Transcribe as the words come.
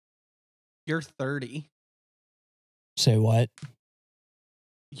You're 30. Say what?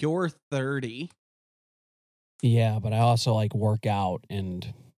 You're 30. Yeah, but I also like work out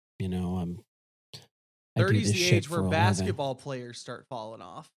and, I do 30 is this the shit age for where a living. basketball players start falling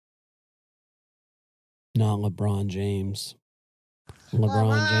off. Not LeBron James.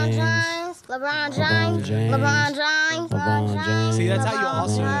 LeBron James. See, that's how you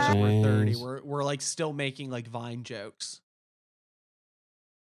also know that we're 30. James. We're like still making like Vine jokes.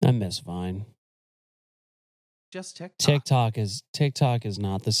 I miss Vine. Just TikTok. TikTok is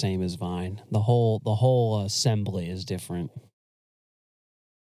not the same as Vine. The whole assembly is different.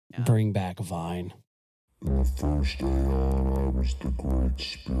 Yeah. Bring back Vine. In the first aeon, I was the Great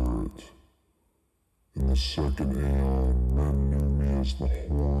Spirit. In the second aeon, men knew me as the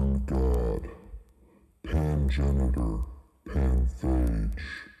Horned God, Pangenitor, Panphage.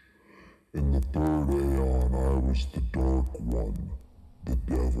 In the third aeon, I was the Dark One, the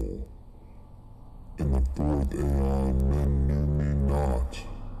Devil. In the fourth aeon, men knew me not,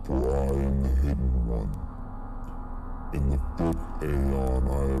 for I am the Hidden One. In the fifth aeon,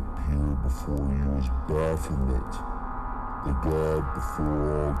 I appeared before you as Baphomet, the god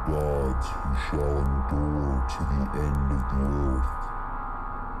before all gods who shall endure to the end of the earth.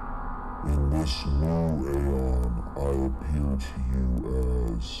 In this new aeon, I appear to you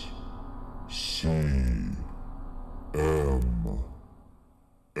as CMN.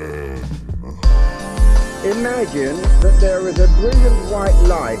 Imagine that there is a brilliant white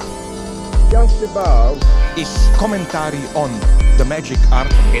light just above. Is commentary on the magic art.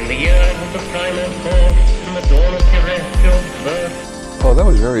 In the years of the primal force, in the dawn of terrestrial birth. Oh, that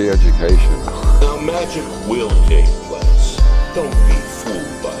was very educational. Now magic will take place. Don't be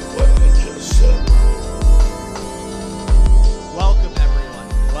fooled by what I just said. Welcome, everyone.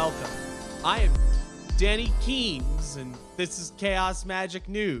 Welcome. I am Danny Keens, and this is Chaos Magic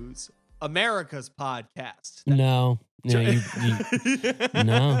News, America's podcast. No, you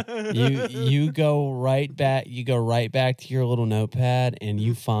go right back. You go right back to your little notepad, and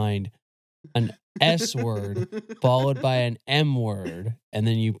you find an S word followed by an M word, and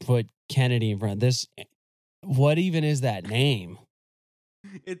then you put Kennedy in front. This, what even is that name?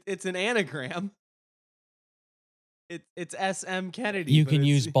 It's an anagram. It's SM Kennedy. You can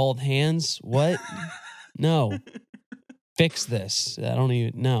use both hands. What? No. Fix this. I don't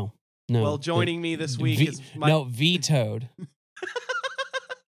even know. No. Well, joining me this week is vetoed.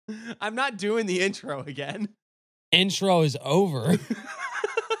 I'm not doing the intro again. Intro is over.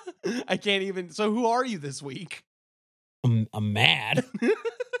 I can't even. So who are you this week? I'm mad.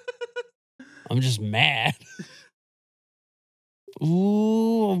 I'm just mad.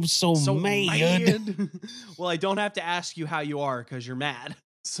 Ooh, I'm so mad. Well, I don't have to ask you how you are because you're mad.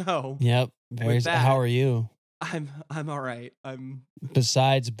 So yep. How are you? I'm all right.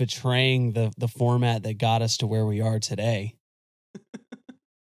 Besides betraying the format that got us to where we are today. It's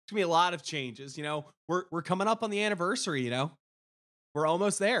gonna be a lot of changes. We're coming up on the anniversary. We're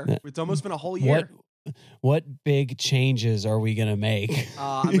almost there. It's almost been a whole year. What big changes are we gonna make?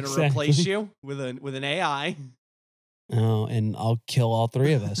 I'm gonna replace you with an AI. Oh, and I'll kill all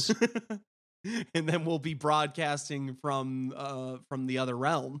three of us. And then we'll be broadcasting from the other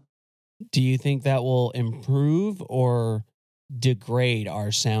realm. Do you think that will improve or degrade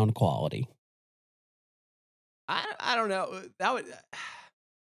our sound quality? I don't know. That would,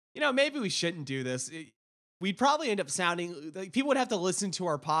 maybe we shouldn't do this. We'd probably end up sounding like people would have to listen to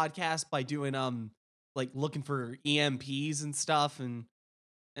our podcast by doing like looking for EMPs and stuff and.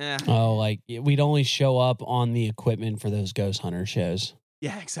 Oh, like we'd only show up on the equipment for those Ghost Hunter shows.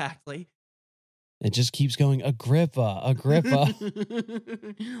 Yeah, exactly. It just keeps going, Agrippa.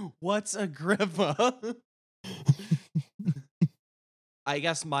 What's Agrippa? I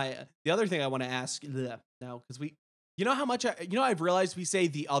guess the other thing I want to ask now, because how much I've realized we say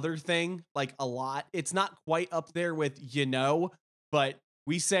the other thing like a lot. It's not quite up there with, but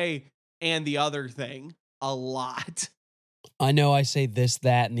we say and the other thing a lot. I know I say this,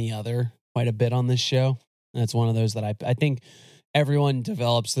 that, and the other quite a bit on this show. That's one of those that I think everyone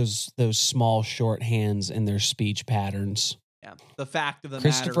develops those small shorthands in their speech patterns. Yeah. The fact of the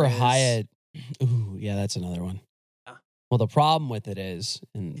Christopher matter is... Hyatt. Ooh, yeah, that's another one. Yeah. Well, the problem with it is,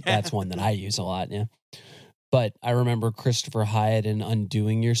 and that's one that I use a lot, yeah. But I remember Christopher Hyatt in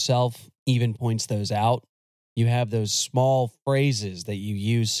Undoing Yourself even points those out. You have those small phrases that you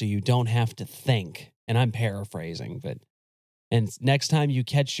use so you don't have to think. And I'm paraphrasing, and next time you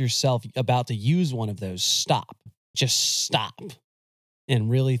catch yourself about to use one of those, stop. Just stop and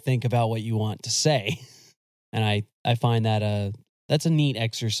really think about what you want to say. And I find that that's a neat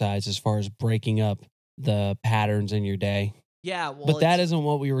exercise as far as breaking up the patterns in your day. Yeah, well, But that isn't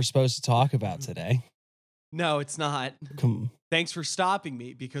what we were supposed to talk about today. No, it's not. Come. Thanks for stopping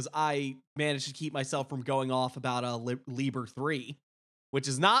me, because I managed to keep myself from going off about Liber 3, which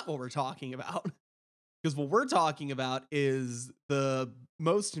is not what we're talking about. Because what we're talking about is the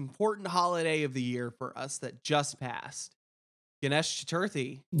most important holiday of the year for us that just passed. Ganesh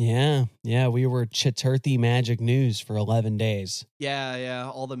Chaturthi. Yeah. We were Chaturthi Magic News for 11 days. Yeah.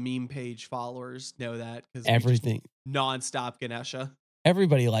 All the meme page followers know that, because Everything. Nonstop Ganesha.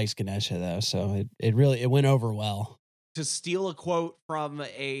 Everybody likes Ganesha though, so it really went over well. To steal a quote from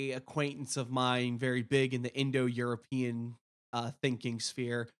a acquaintance of mine, very big in the Indo-European thinking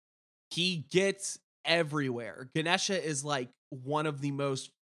sphere, he gets everywhere. Ganesha is like one of the most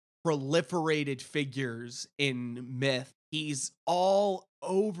proliferated figures in myth. He's all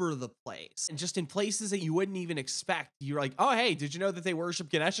over the place, and just in places that you wouldn't even expect. You're like, oh, hey, did you know that they worship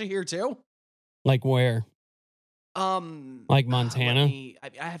Ganesha here too? Like where? Like Montana? I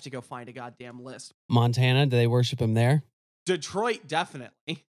have to go find a goddamn list. Montana, do they worship him there? Detroit,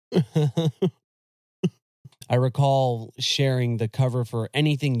 definitely. I recall sharing the cover for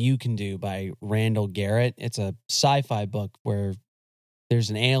Anything You Can Do by Randall Garrett. It's a sci-fi book where there's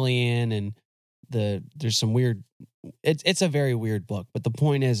an alien and there's some weird. It's a very weird book, but the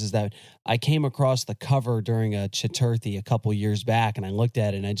point is that I came across the cover during a Chaturthi a couple years back, and I looked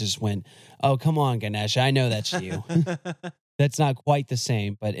at it and I just went, "Oh, come on, Ganesh! I know that's you." That's not quite the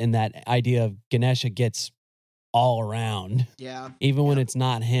same, but in that idea of Ganesha gets all around. Yeah. Even when it's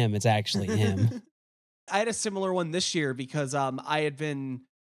not him, it's actually him. I had a similar one this year because I had been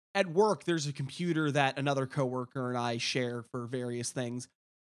at work. There's a computer that another coworker and I share for various things.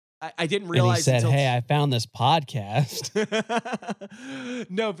 I didn't realize. And he said, "Hey, I found this podcast."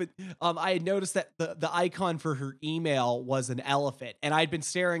 No, but I had noticed that the icon for her email was an elephant, and I'd been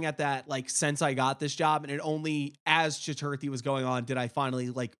staring at that like since I got this job, and it only as Chaturthi was going on did I finally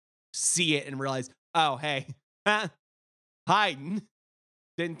like see it and realize, oh hey, hiding.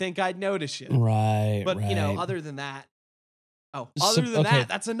 Didn't think I'd notice you. Right. But you know, other than that, that,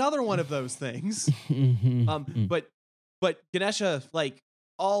 that's another one of those things. But Ganesha, like,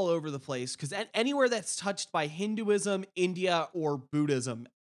 all over the place, because anywhere that's touched by Hinduism, India, or Buddhism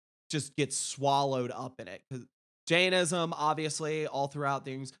just gets swallowed up in it. Jainism, obviously, all throughout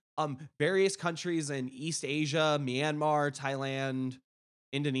things. Various countries in East Asia, Myanmar, Thailand,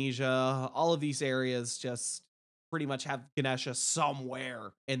 Indonesia, all of these areas just pretty much have Ganesha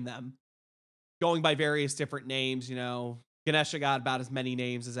somewhere in them, going by various different names. You know, Ganesha got about as many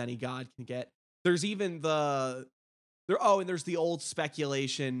names as any god can get. There's even and there's the old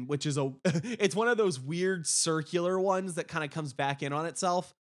speculation, which is it's one of those weird circular ones that kind of comes back in on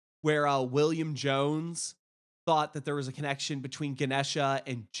itself, where William Jones thought that there was a connection between Ganesha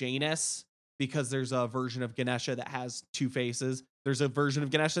and Janus, because there's a version of Ganesha that has 2 faces. There's a version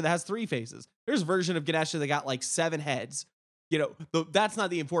of Ganesha that has 3 faces. There's a version of Ganesha that got like 7 heads. You know, that's not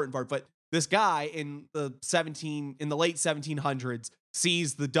the important part, but this guy in the late 1700s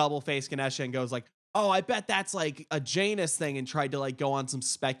sees the double face Ganesha and goes like, oh, I bet that's like a Janus thing, and tried to like go on some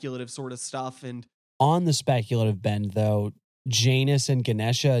speculative sort of stuff. And on the speculative bend, though, Janus and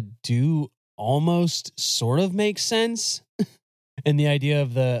Ganesha do almost sort of make sense. And the idea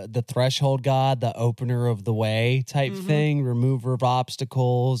of the threshold god, the opener of the way type thing, remover of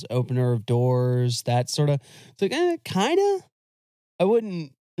obstacles, opener of doors, that sort of. It's like, kind of.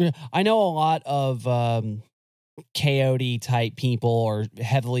 I know a lot of chaotic type people or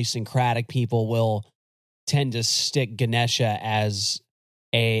heavily syncretic people will tend to stick Ganesha as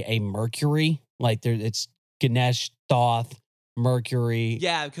a Mercury. Like it's Ganesh, Thoth, Mercury.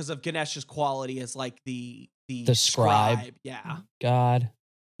 Yeah, because of Ganesha's quality as like the scribe. Yeah. God.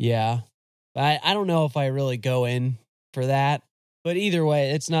 Yeah. I don't know if I really go in for that. But either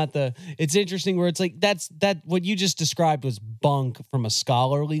way, it's interesting where it's like that what you just described was bunk from a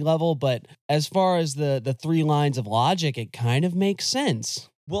scholarly level, but as far as the 3 lines of logic, it kind of makes sense.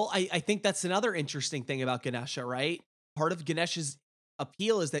 Well, I think that's another interesting thing about Ganesha, right? Part of Ganesh's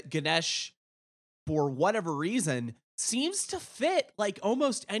appeal is that Ganesh, for whatever reason, seems to fit like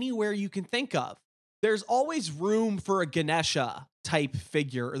almost anywhere you can think of. There's always room for a Ganesha type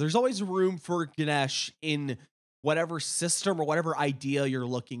figure, or there's always room for Ganesh in whatever system or whatever idea you're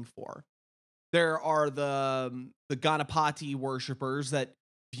looking for. There are the Ganapati worshippers that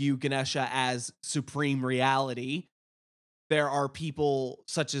view Ganesha as supreme reality. There are people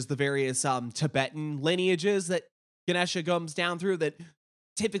such as the various Tibetan lineages that Ganesha comes down through that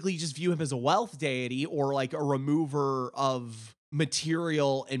typically just view him as a wealth deity or like a remover of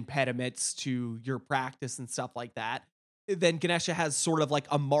material impediments to your practice and stuff like that. Then Ganesha has sort of like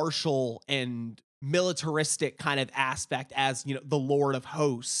a martial and militaristic kind of aspect as, the Lord of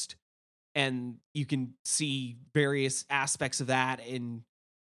Host. And you can see various aspects of that in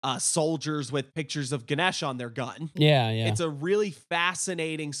soldiers with pictures of Ganesh on their gun. Yeah. It's a really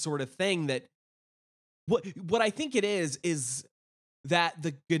fascinating sort of thing that what I think it is that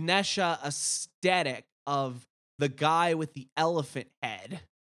the Ganesha aesthetic of the guy with the elephant head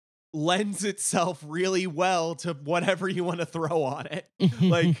lends itself really well to whatever you want to throw on it.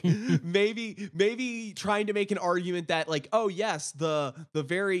 Like maybe trying to make an argument that like, oh yes, the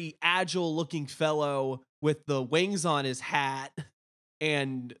very agile looking fellow with the wings on his hat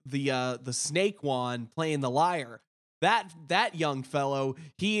and the snake one playing the lyre, that young fellow,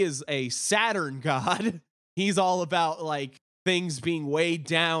 he is a Saturn god. He's all about like things being weighed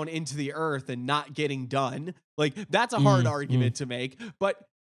down into the earth and not getting done. Like that's a hard argument to make, but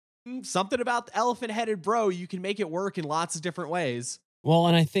something about the elephant-headed bro, you can make it work in lots of different ways. Well,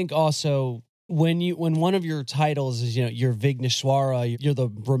 and I think also when one of your titles is, you're Vigneshwara, you're the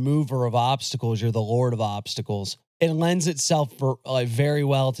remover of obstacles, you're the Lord of obstacles, it lends itself very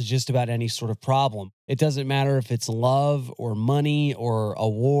well to just about any sort of problem. It doesn't matter if it's love or money or a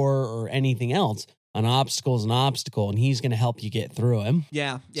war or anything else. An obstacle is an obstacle, and he's going to help you get through him.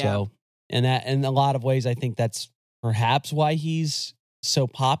 Yeah. So, and that in a lot of ways, I think that's perhaps why he's so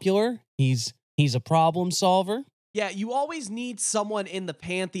popular. He's a problem solver. Yeah, you always need someone in the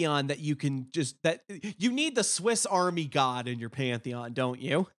pantheon that you can you need the Swiss Army god in your pantheon, don't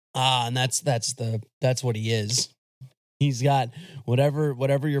you? And that's what he is. He's got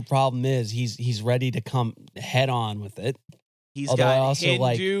whatever your problem is, he's ready to come head on with it. He's Although I got also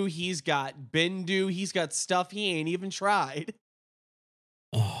Hindu, he's got Bindu, he's got stuff he ain't even tried.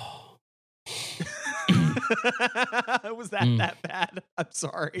 Was that bad? I'm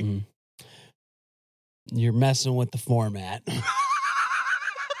sorry. You're messing with the format.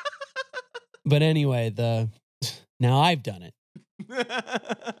 But anyway, now I've done it.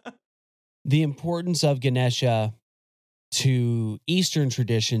 The importance of Ganesha to Eastern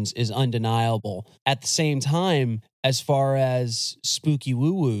traditions is undeniable. At the same time, as far as spooky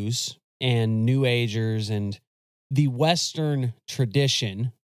woo-woos and New Agers and the Western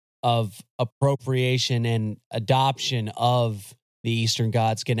tradition of appropriation and adoption of the Eastern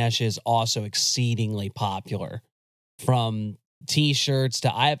gods, Ganesha is also exceedingly popular. From T-shirts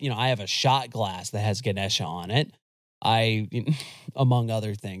to I have a shot glass that has Ganesha on it. Among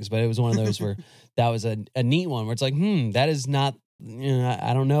other things, but it was one of those where that was a neat one where it's like, that is not,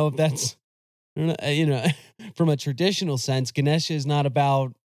 I don't know if that's, from a traditional sense, Ganesha is not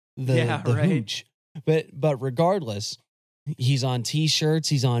about the hooch, but regardless, he's on T-shirts,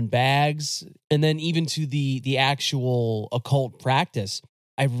 he's on bags, and then even to the actual occult practice.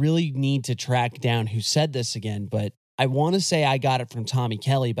 I really need to track down who said this again, but I want to say I got it from Tommy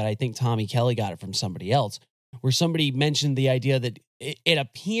Kelly, but I think Tommy Kelly got it from somebody else, where somebody mentioned the idea that it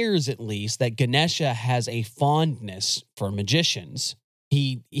appears at least that Ganesha has a fondness for magicians.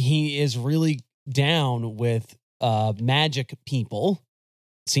 He is really down with magic people.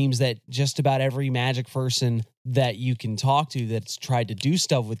 It seems that just about every magic person that you can talk to that's tried to do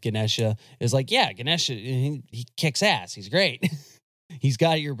stuff with Ganesha is like, yeah, Ganesha, he kicks ass. He's great. He's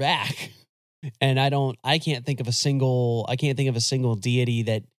got your back. And I can't think of a single deity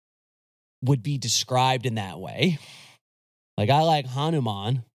that would be described in that way. Like I like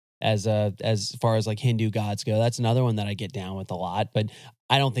Hanuman as far as like Hindu gods go. That's another one that I get down with a lot, but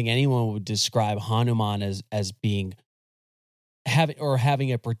I don't think anyone would describe Hanuman as being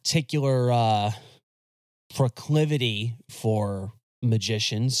having a particular proclivity for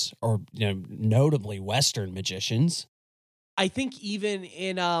magicians, or notably Western magicians. I think even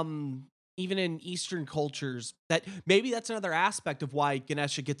in Eastern cultures, that maybe that's another aspect of why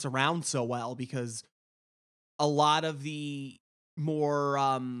Ganesha gets around so well, because a lot of the more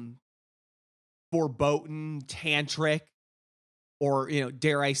foreboding, tantric, or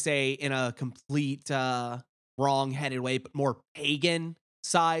dare I say, in a complete wrong-headed way, but more pagan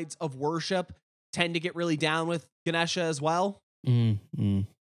sides of worship tend to get really down with Ganesha as well. Interesting.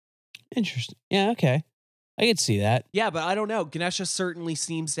 Yeah, okay. I could see that. Yeah, but I don't know. Ganesha certainly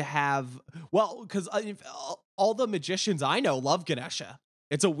seems to have, well, because all the magicians I know love Ganesha.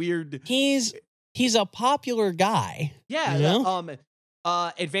 It's a weird. He's a popular guy. Yeah.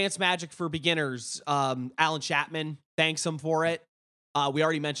 Advanced Magic for Beginners. Alan Chapman thanks him for it. We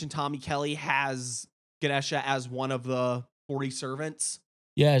already mentioned Tommy Kelly has Ganesha as one of the 40 servants.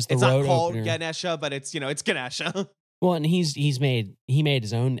 Yeah, it's not called Ganesha, but it's it's Ganesha. Well, and he made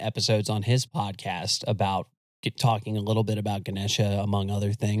his own episodes on his podcast about talking a little bit about Ganesha, among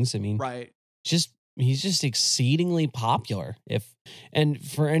other things. I mean, right? Just he's just exceedingly popular. And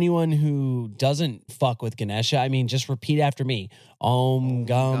for anyone who doesn't fuck with Ganesha, I mean, just repeat after me. Om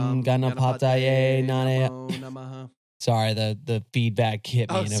Gam Ganapataye Nane. Sorry, the feedback hit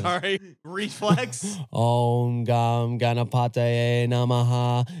me. Oh, sorry. Reflex. Om Gam Ganapataye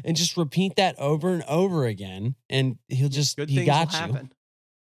Namaha. And just repeat that over and over again. And he got you. Happen.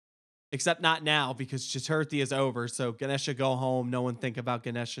 Except not now, because Chaturthi is over. So Ganesha, go home. No one think about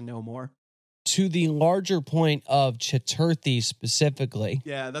Ganesha no more. To the larger point of Chaturthi specifically.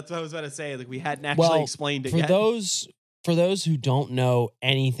 Yeah, that's what I was about to say. Like, we hadn't actually explained it yet. For those who don't know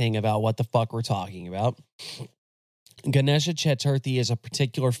anything about what the fuck we're talking about, Ganesha Chaturthi is a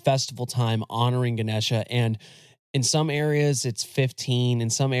particular festival time honoring Ganesha, and in some areas it's 15, in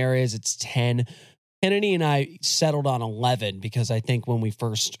some areas it's 10. Kennedy and I settled on 11 because I think when we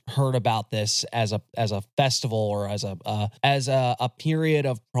first heard about this as a festival or as a period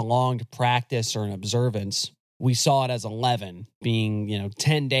of prolonged practice or an observance, we saw it as 11 being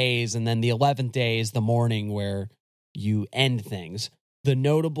 10 days, and then the 11th day is the morning where you end things. The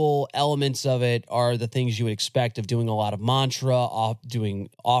notable elements of it are the things you would expect of doing a lot of mantra,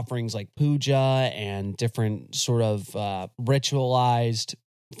 doing offerings like puja and different sort of ritualized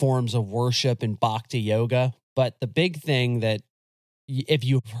forms of worship and bhakti yoga. But the big thing that if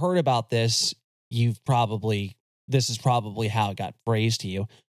you've heard about this, this is probably how it got phrased to you.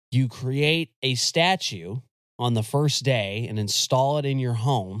 You create a statue on the first day and install it in your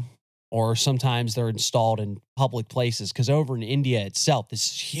home, or sometimes they're installed in public places, because over in India itself, this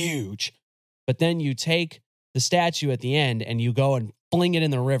is huge. But then you take the statue at the end and you go and fling it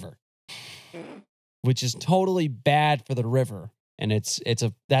in the river, which is totally bad for the river. And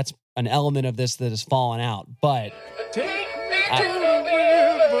that's an element of this that has fallen out. But take me to the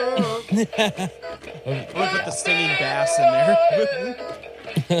river. We'll put the singing bass in there.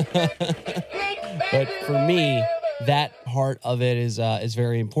 But for me, that part of it is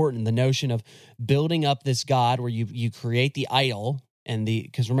very important. The notion of building up this god where you create the idol, and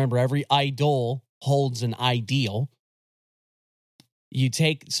because remember, every idol holds an ideal.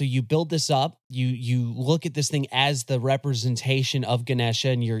 You build this up, you look at this thing as the representation of Ganesha,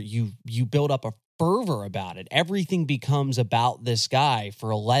 and you build up a fervor about it. Everything becomes about this guy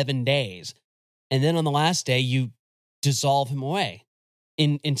for 11 days. And then on the last day, you dissolve him away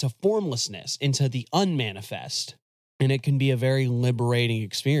into formlessness, into the unmanifest. And it can be a very liberating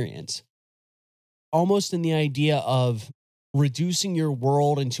experience. Almost in the idea of reducing your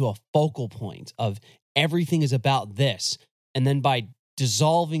world into a focal point of everything is about this. And then by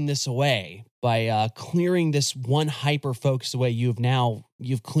dissolving this away, by clearing this one hyper-focus away,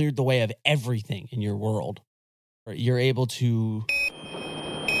 you've cleared the way of everything in your world. You're able to,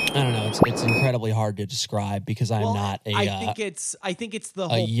 I don't know, it's incredibly hard to describe because I'm not a I think it's the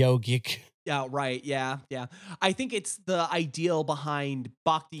whole yogic. Yeah, right. Yeah. I think it's the ideal behind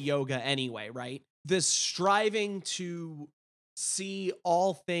bhakti yoga anyway, right? This striving to see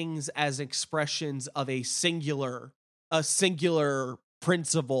all things as expressions of a singular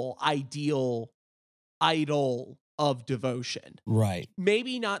principle, ideal, idol of devotion. Right.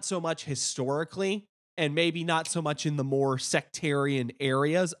 Maybe not so much historically, and maybe not so much in the more sectarian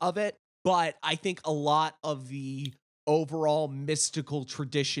areas of it, but I think a lot of the overall mystical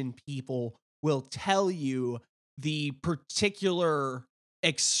tradition people will tell you the particular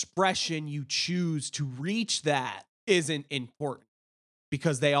expression you choose to reach that isn't important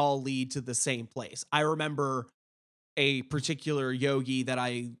because they all lead to the same place. I remember a particular yogi that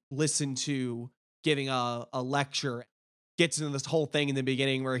I listened to giving a lecture gets into this whole thing in the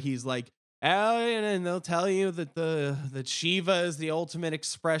beginning where he's like, oh, and they'll tell you that Shiva is the ultimate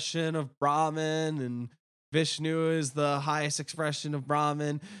expression of Brahman and Vishnu is the highest expression of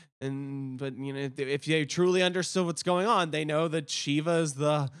Brahman. But if they truly understood what's going on, they know that Shiva is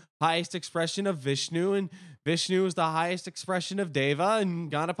the highest expression of Vishnu, and Vishnu is the highest expression of Deva,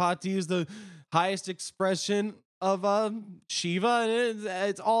 and Ganapati is the highest expression of Shiva, and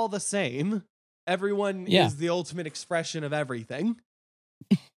it's all the same. Everyone is the ultimate expression of everything.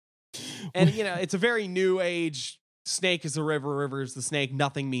 And it's a very new age. Snake is the river, river is the snake.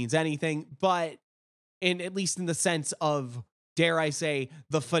 Nothing means anything, but at least in the sense of, dare I say,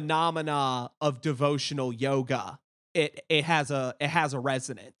 the phenomena of devotional yoga, it has a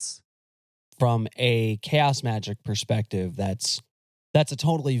resonance. From a chaos magic perspective, that's a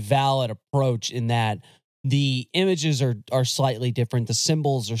totally valid approach in that the images are slightly different, the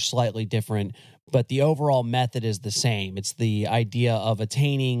symbols are slightly different, but the overall method is the same. It's the idea of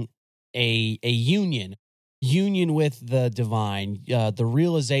attaining a union with the divine, the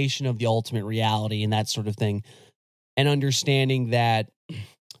realization of the ultimate reality and that sort of thing, and understanding that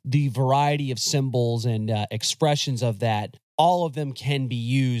the variety of symbols and expressions of that, all of them can be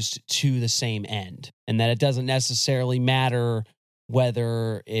used to the same end, and that it doesn't necessarily matter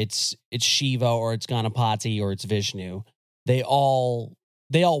whether it's Shiva or it's Ganapati or it's Vishnu. They all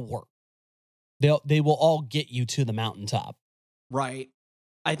work. They will all get you to the mountaintop. Right.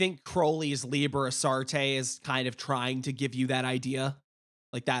 I think Crowley's Liber Asarte is kind of trying to give you that idea.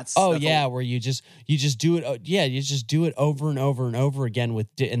 Like that's where you just do it. You just do it over and over and over again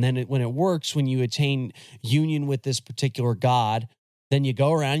and then when it works, when you attain union with this particular god, then you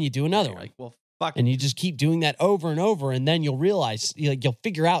go around and you do another one. Like, well, fuck. And you just keep doing that over and over, and then you'll realize, you'll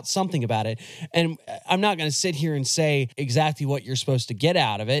figure out something about it. And I'm not going to sit here and say exactly what you're supposed to get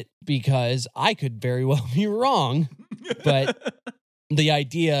out of it, because I could very well be wrong. But the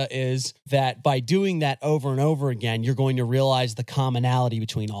idea is that by doing that over and over again, you're going to realize the commonality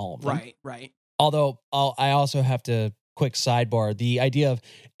between all of them. Right. Although I also have to quick sidebar, the idea of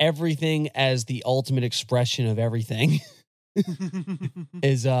everything as the ultimate expression of everything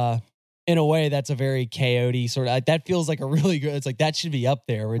is in a way that's a very chaotic sort of, that feels like a really good, it's like that should be up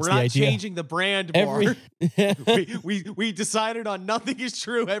there. Where it's We're not the idea, changing the brand more. we decided on nothing is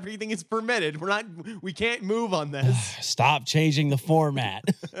true, everything is permitted. We can't move on this. Stop changing the format.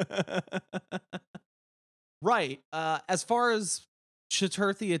 Right. As far as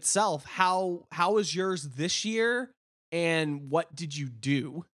Chaturthi itself, how was yours this year, and what did you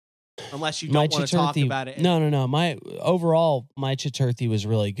do? Unless you don't want to talk about it. No. My Chaturthi was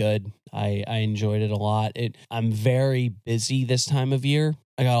really good. I enjoyed it a lot. I'm very busy this time of year.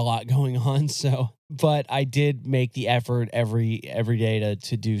 I got a lot going on, but I did make the effort every day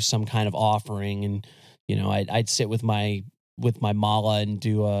to do some kind of offering, and I'd sit with my mala and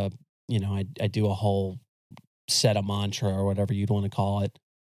do I do a whole set of mantra or whatever you'd want to call it.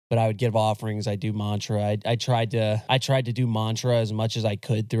 But I would give offerings. I do mantra. I tried to do mantra as much as I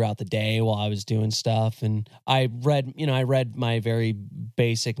could throughout the day while I was doing stuff. And I read my very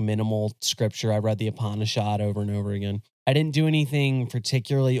basic minimal scripture. I read the Upanishad over and over again. I didn't do anything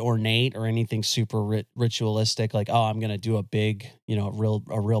particularly ornate or anything super ritualistic. Like, oh, I'm gonna do a big, a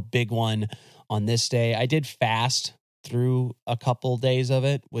real big one on this day. I did fast through a couple days of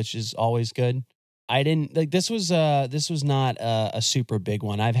it, which is always good. I didn't like this was not a super big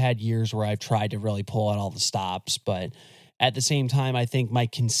one. I've had years where I've tried to really pull out all the stops, but at the same time, I think my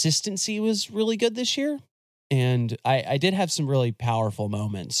consistency was really good this year. And I did have some really powerful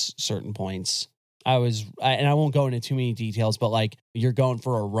moments, certain points. And I won't go into too many details, but like you're going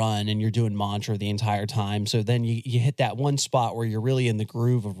for a run and you're doing mantra the entire time. So then you hit that one spot where you're really in the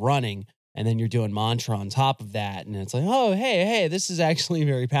groove of running, and then you're doing mantra on top of that. And it's like, oh, hey, this is actually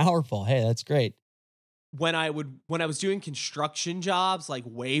very powerful. Hey, that's great. When I was doing construction jobs, like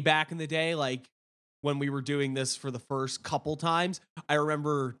way back in the day, like when we were doing this for the first couple times, I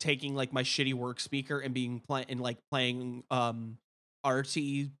remember taking like my shitty work speaker and playing RT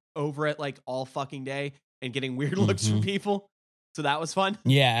over it like all fucking day and getting weird looks from people. So that was fun.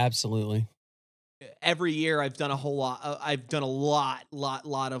 Yeah, absolutely. Every year I've done a whole lot. I've done a lot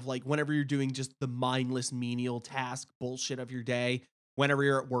of like whenever you're doing just the mindless menial task bullshit of your day, whenever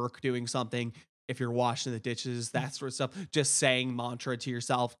you're at work doing something, if you're washing the dishes, that sort of stuff, just saying mantra to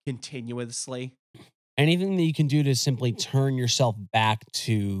yourself continuously. Anything that you can do to simply turn yourself back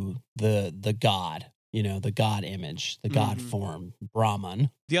to the God, the God image, the God form,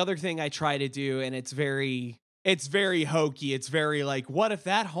 Brahman. The other thing I try to do, and it's very hokey. It's very like, what if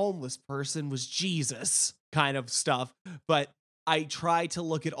that homeless person was Jesus kind of stuff. But I try to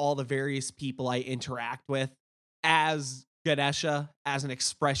look at all the various people I interact with as Ganesha, as an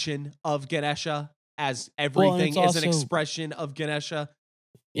expression of Ganesha, as everything is an expression of Ganesha.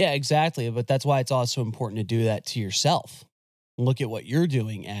 Yeah, exactly. But that's why it's also important to do that to yourself. Look at what you're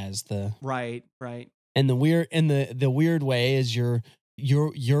doing as the right. And the weird way is you're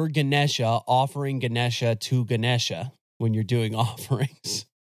Ganesha offering Ganesha to Ganesha when you're doing offerings.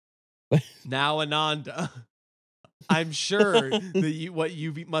 Now, Ananda, I'm sure that what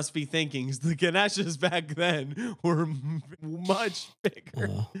you must be thinking is the Ganeshas back then were much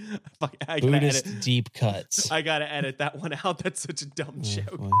bigger. Buddhist deep cuts. I gotta edit that one out. That's such a dumb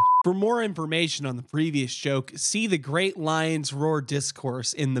joke. Boy. For more information on the previous joke, see the Great Lion's Roar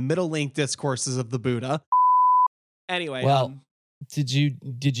discourse in the Middle Link Discourses of the Buddha. Anyway, well, did you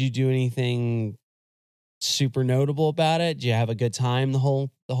do anything super notable about it? Did you have a good time the whole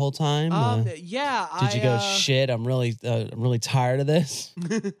time? Yeah. Did you go shit? I'm really tired of this.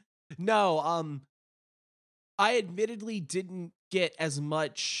 No. I admittedly didn't get as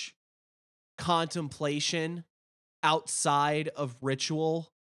much contemplation outside of ritual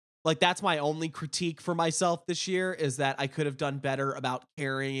like that's my only critique for myself this year, is that I could have done better about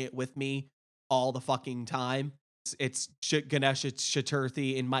carrying it with me all the fucking time. It's Ganesh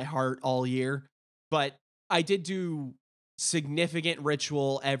Chaturthi in my heart all year, but I did do significant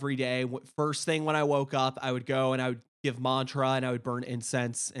ritual every day. First thing when I woke up, I would go and I would give mantra and I would burn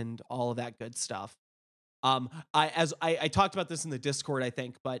incense and all of that good stuff. I talked about this in the Discord, I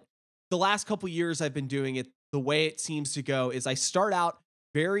think, but the last couple years I've been doing it, the way it seems to go is I start out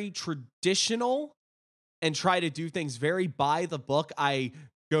very traditional and try to do things very by the book. I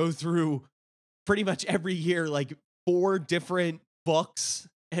go through pretty much every year like 4 different books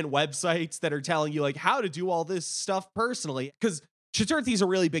and websites that are telling you like how to do all this stuff personally, because Chaturthi is a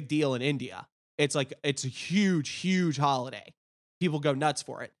really big deal in India. It's a huge holiday. People go nuts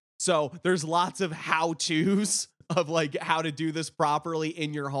for it. So there's lots of how-tos of like how to do this properly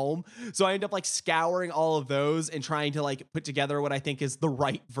in your home. So I end up like scouring all of those and trying to like put together what I think is the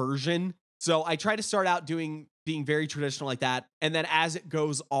right version. So I try to start out being very traditional like that. And then as it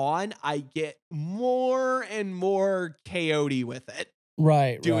goes on, I get more and more chaotic with it.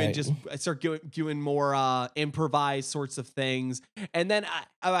 Right. I start doing more improvised sorts of things. And then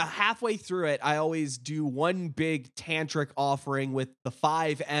about halfway through it, I always do one big tantric offering with the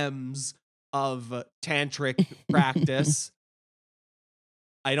 5 M's of tantric practice.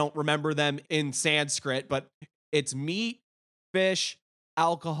 I don't remember them in Sanskrit, but it's meat, fish,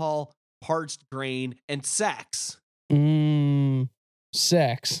 alcohol, parched grain, and sex.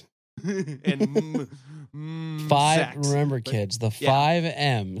 Sex. And five. sex. Remember, kids, the 5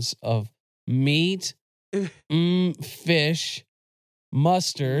 M's of meat, fish,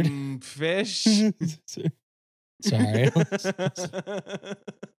 mustard, fish. Sorry.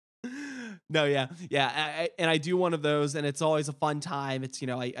 No, yeah. And I do one of those, and it's always a fun time. It's,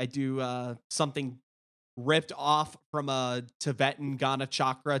 I do something ripped off from a Tibetan Gana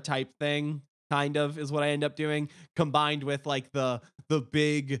chakra type thing, kind of, is what I end up doing, combined with like the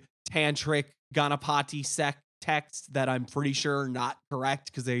big tantric Ganapati sect text that I'm pretty sure are not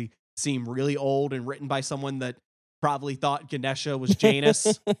correct because they seem really old and written by someone that probably thought Ganesha was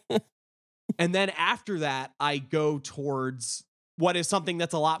Janus. And then after that, I go towards what is something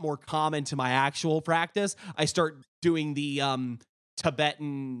that's a lot more common to my actual practice. I start doing the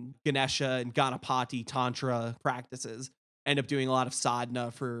Tibetan Ganesha and Ganapati Tantra practices. End up doing a lot of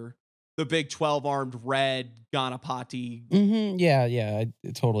sadhana for the big 12-armed red Ganapati. Yeah, I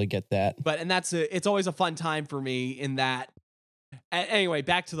totally get that. It's always a fun time for me in that. Anyway,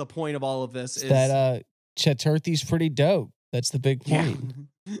 back to the point of all of this is that Chaturthi's pretty dope. That's the big point.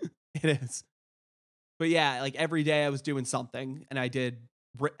 Yeah, it is. But yeah, like every day I was doing something, and I did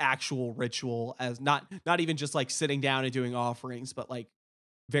actual ritual, as not even just like sitting down and doing offerings, but like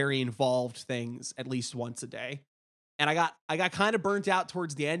very involved things at least once a day. And I got kind of burnt out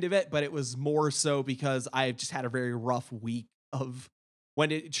towards the end of it, but it was more so because I just had a very rough week of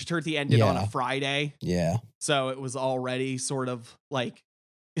when Chaturthi ended on a Friday. Yeah. So it was already sort of like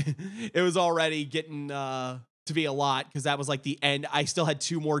it was already getting to be a lot, because that was like the end. I still had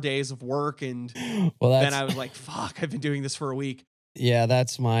 2 more days of work, and then I was like, fuck, I've been doing this for a week. Yeah,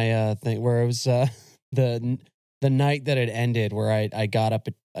 that's my thing, where it was the night that it ended, where I got up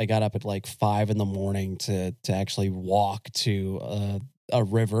at like 5 a.m. to actually walk to a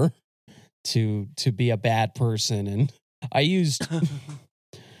river to be a bad person, and I used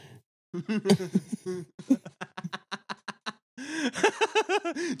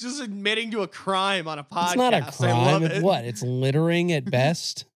just admitting to a crime on a podcast. It's not a crime. It's what? It's littering at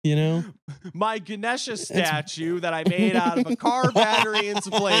best, My Ganesha statue that I made out of a car battery and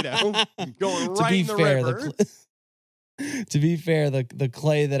some Play-Doh going right in the river. To be fair, the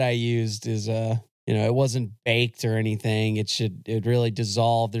clay that I used is it wasn't baked or anything. It really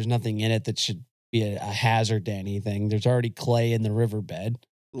dissolved. There's nothing in it that should be a hazard to anything. There's already clay in the riverbed.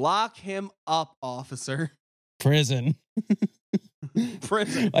 Lock him up, officer. Prison.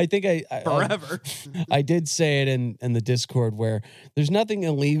 I think I forever. I did say it in the Discord, where there's nothing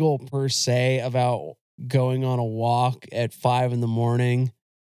illegal per se about going on a walk at 5 a.m.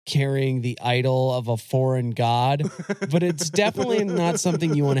 carrying the idol of a foreign god, but it's definitely not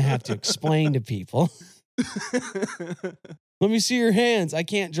something you want to have to explain to people. Let me see your hands. I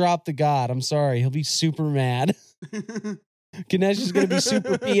can't drop the god. I'm sorry. He'll be super mad. Ganesh is going to be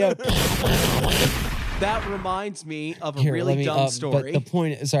super PO. That reminds me of a really dumb story. But the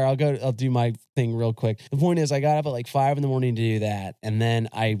point is, sorry, I'll do my thing real quick. The point is, I got up at like 5 a.m. to do that, and then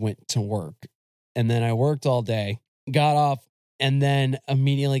I went to work, and then I worked all day, got off, and then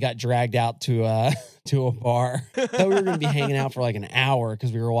immediately got dragged out to a bar. Thought we were going to be hanging out for like an hour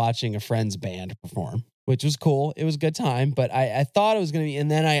because we were watching a friend's band perform, which was cool. It was a good time, but I thought it was going to be,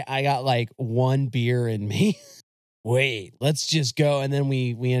 and then I got like one beer in me. Wait, let's just go. And then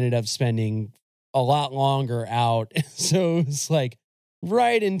we ended up spending a lot longer out. So it was like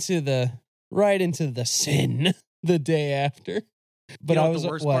right into the sin the day after. But You know I what was the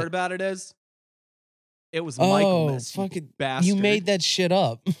worst what? part about it is? It was Michaelmas, you fucking bastard. You made that shit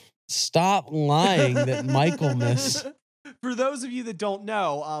up. Stop lying that Michaelmas. For those of you that don't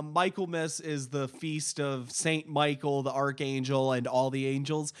know, Michaelmas is the feast of Saint Michael, the archangel, and all the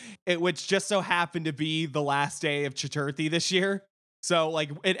angels, which just so happened to be the last day of Chaturthi this year. So, like,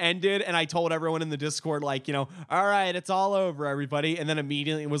 it ended, and I told everyone in the Discord, like, all right, it's all over, everybody. And then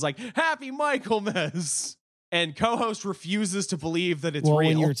immediately it was like, Happy Michaelmas! And co-host refuses to believe that it's real.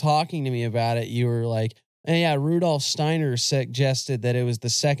 When you were talking to me about it, you were like, yeah, Rudolf Steiner suggested that it was the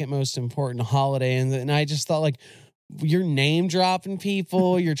second most important holiday. And I just thought, like, you're name dropping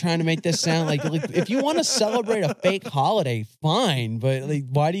people. You're trying to make this sound like if you want to celebrate a fake holiday, fine. But like,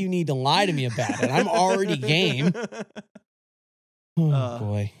 why do you need to lie to me about it? I'm already game. Oh,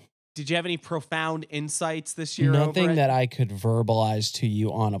 boy. Did you have any profound insights this year? Nothing that I could verbalize to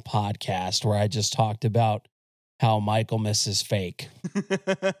you on a podcast where I just talked about how Michaelmas is fake.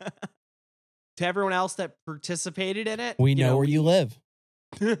 To everyone else that participated in it, we know where you live.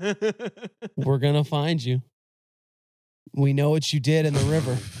 We're going to find you. We know what you did in the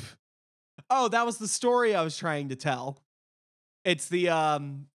river. Oh, that was the story I was trying to tell. It's the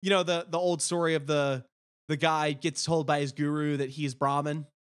the old story of the guy gets told by his guru that he's Brahmin,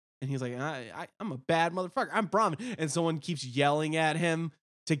 and he's like, I'm a bad motherfucker. I'm Brahmin, and someone keeps yelling at him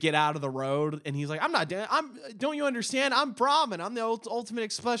to get out of the road, and he's like, don't you understand? I'm Brahmin. I'm the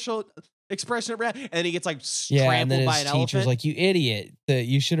ultimate special expression of wrath. And then he gets like trampled by an elephant. Teacher's like, you idiot, that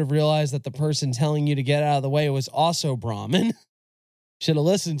you should have realized that the person telling you to get out of the way was also Brahmin. Should have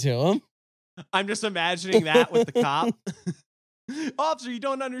listened to him. I'm just imagining that with the cop. Officer, you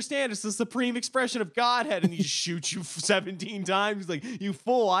don't understand. It's the supreme expression of Godhead, and he shoots you 17 times. He's like, you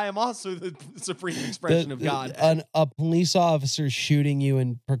fool, I am also the supreme expression of Godhead. A police officer shooting you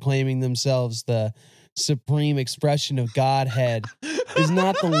and proclaiming themselves the supreme expression of Godhead is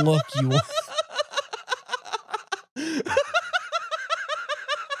not the look you want.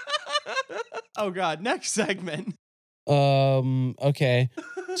 Oh, God. Next segment. Okay.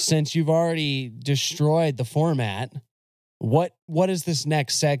 Since you've already destroyed the format, what is this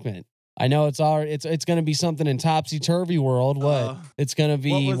next segment? I know it's going to be something in Topsy Turvy World. What? It's going to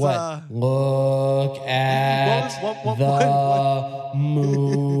be what? Look at the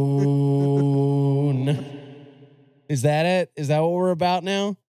moon. Is that it? Is that what we're about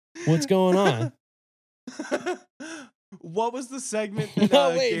now? What's going on? What was the segment that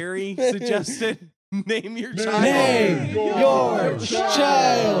Gary suggested? Name your child. Name your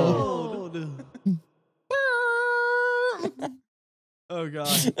child. Oh,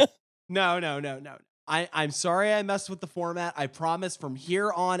 God. No. I'm sorry I messed with the format. I promise from here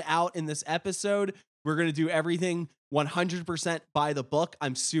on out in this episode, we're going to do everything 100% by the book.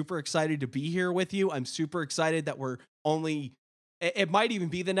 I'm super excited to be here with you. I'm super excited that it might even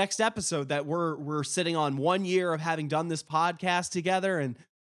be the next episode that we're sitting on 1 year of having done this podcast together, and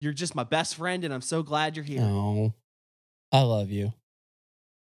you're just my best friend, and I'm so glad you're here. Oh, I love you.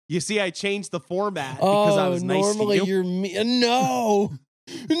 You see, I changed the format because I was nice to you. Normally you're No.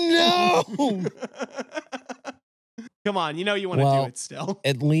 Come on, you want to do it still.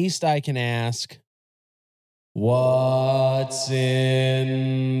 At least I can ask, what's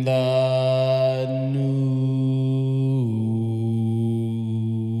in the news?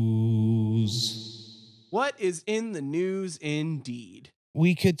 What is in the news indeed?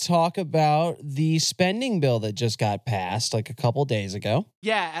 We could talk about the spending bill that just got passed like a couple days ago.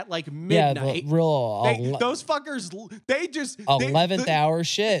 Yeah, at like midnight. Yeah, those fuckers, they just 11th hour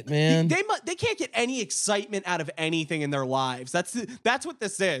shit, man. They can't get any excitement out of anything in their lives. That's what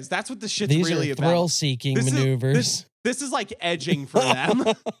this is. That's what this shit's These really are about. Thrill-seeking maneuvers. This is like edging for them.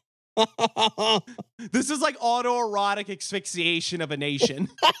 This is like autoerotic asphyxiation of a nation.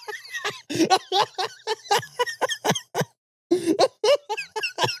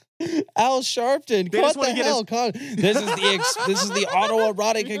 Al Sharpton, what the hell? This is the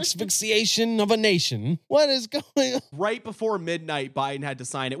autoerotic asphyxiation of a nation. What is going on? Right before midnight, Biden had to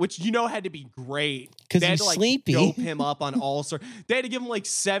sign it, which had to be great because he's sleepy. Dope him up on all sorts. They had to give him like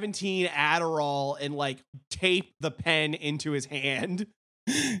 17 Adderall and like tape the pen into his hand.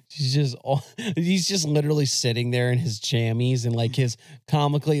 He's just literally sitting there in his jammies and like his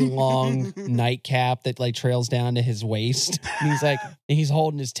comically long nightcap that like trails down to his waist. And he's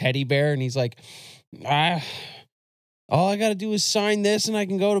holding his teddy bear and he's like, all I got to do is sign this and I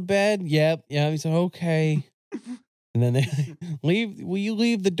can go to bed. Yep. Yeah. He said, okay. And then they will you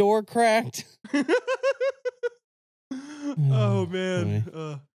leave the door cracked? Oh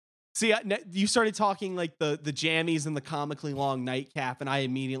man. See, you started talking like the jammies and the comically long nightcap, and I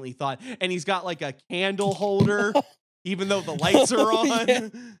immediately thought, and he's got like a candle holder, even though the lights are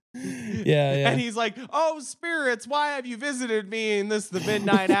on. Yeah. And he's like, "Oh, spirits, why have you visited me in the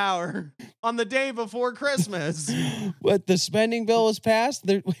midnight hour on the day before Christmas?" What, the spending bill was passed?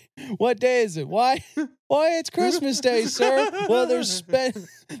 What day is it? Why? It's Christmas Day, sir. Well,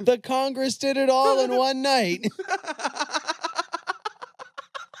 the Congress did it all in one night.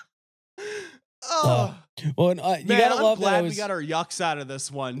 Oh. Well, you gotta love glad that we got our yucks out of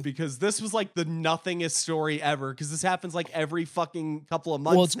this one, because this was like the nothingest story ever, because this happens like every fucking couple of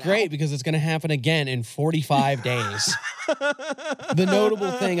months. Well, it's great because it's going to happen again in 45 days. The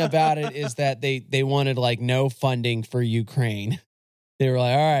notable thing about it is that they wanted like no funding for Ukraine. They were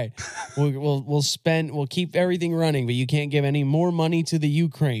like, all right, we'll keep everything running, but you can't give any more money to the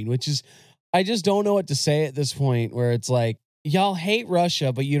Ukraine, which is, I just don't know what to say at this point, where it's like, y'all hate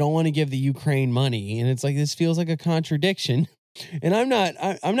Russia, but you don't want to give the Ukraine money. And it's like, this feels like a contradiction. And I'm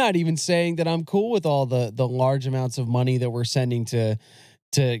not even saying that I'm cool with all the large amounts of money that we're sending to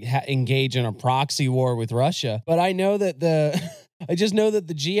engage in a proxy war with Russia. But I know that I just know that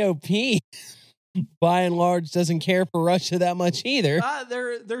the GOP by and large doesn't care for Russia that much either.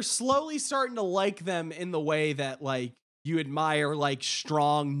 They're slowly starting to like them in the way that like you admire like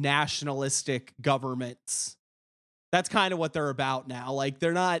strong nationalistic governments. That's kind of what they're about now. Like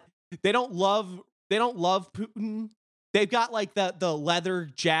they don't love Putin. They've got like the leather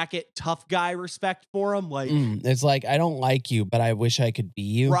jacket tough guy respect for him. Like it's like, I don't like you, but I wish I could be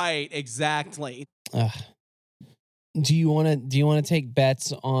you. Right, exactly. Do you want to take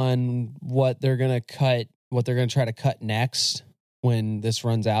bets on what they're going to cut, what they're going to try to cut next when this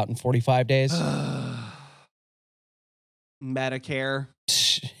runs out in 45 days? Medicare.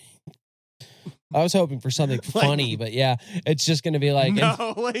 I was hoping for something funny, but yeah, it's just going to be like,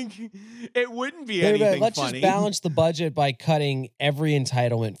 no, like it wouldn't be anything let's funny. Just balance the budget by cutting every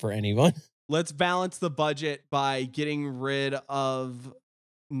entitlement for anyone. Let's balance the budget by getting rid of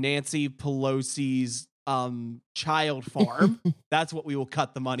Nancy Pelosi's child farm. That's what we will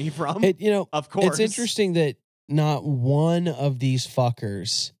cut the money from. Of course. It's interesting that not one of these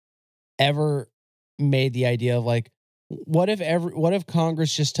fuckers ever made the idea of like, what if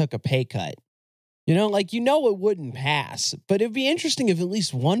Congress just took a pay cut? It wouldn't pass, but it'd be interesting if at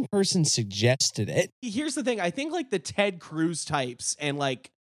least one person suggested it. Here's the thing. I think like the Ted Cruz types and like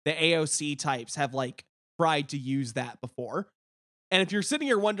the AOC types have like tried to use that before. And if you're sitting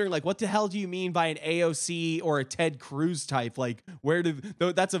here wondering like, what the hell do you mean by an AOC or a Ted Cruz type? Like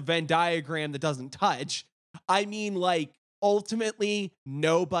that's a Venn diagram that doesn't touch. I mean, like ultimately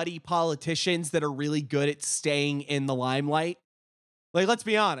nobody politicians that are really good at staying in the limelight. Like, let's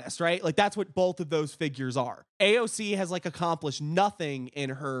be honest, right? Like, that's what both of those figures are. AOC has, like, accomplished nothing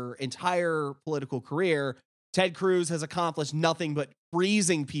in her entire political career. Ted Cruz has accomplished nothing but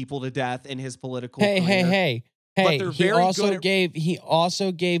freezing people to death in his political career. Hey. But they're very he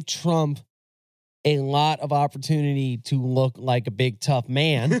also gave Trump a lot of opportunity to look like a big, tough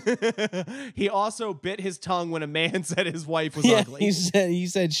man. He also bit his tongue when a man said his wife was ugly. He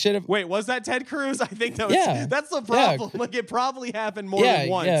said should have. Wait, was that Ted Cruz? I think that was. That's the problem. Yeah. Like it probably happened more than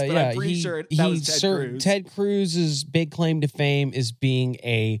once, but I'm pretty sure that was Ted Cruz. Ted Cruz's big claim to fame is being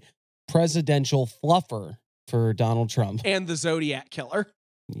a presidential fluffer for Donald Trump and the Zodiac killer.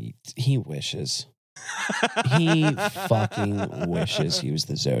 He wishes. He fucking wishes he was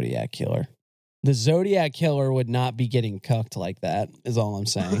the Zodiac killer. The Zodiac killer would not be getting cucked like that, is all I'm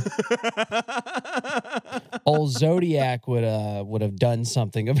saying. Old Zodiac would have done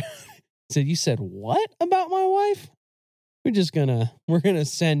something about it. Said, you said what about my wife? We're gonna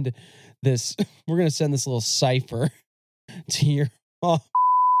send this little cipher to your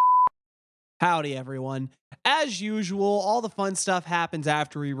Howdy, everyone. As usual, all the fun stuff happens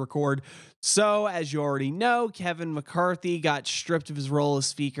after we record. So, as you already know, Kevin McCarthy got stripped of his role as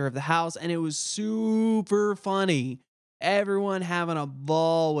Speaker of the House, and it was super funny. Everyone having a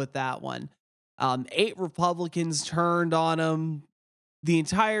ball with that one. 8 Republicans turned on him. The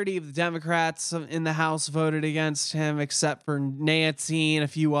entirety of the Democrats in the House voted against him, except for Nancy and a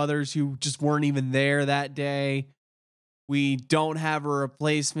few others who just weren't even there that day. We don't have a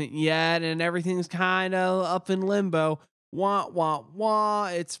replacement yet, and everything's kind of up in limbo. Wah, wah, wah.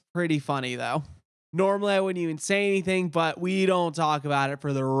 It's pretty funny, though. Normally, I wouldn't even say anything, but we don't talk about it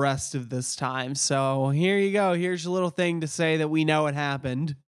for the rest of this time. So here you go. Here's your little thing to say that we know it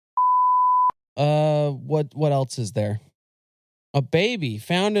happened. What else is there? A baby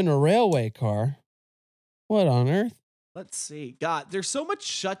found in a railway car. What on earth? Let's see. God, there's so much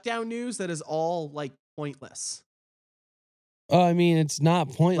shutdown news that is all like pointless. Oh, I mean, it's not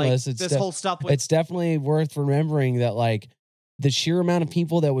pointless. Like, It's this whole stuff with it's definitely worth remembering that like the sheer amount of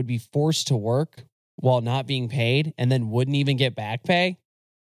people that would be forced to work while not being paid and then wouldn't even get back pay.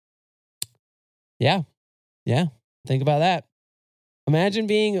 Yeah. Yeah. Think about that. Imagine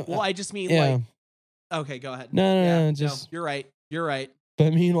being well, I just mean yeah. like okay, go ahead. No, just you're right. You're right.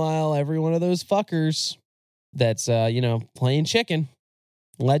 But meanwhile, every one of those fuckers that's playing chicken,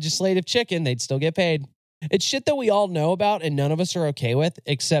 legislative chicken, they'd still get paid. It's shit that we all know about and none of us are okay with,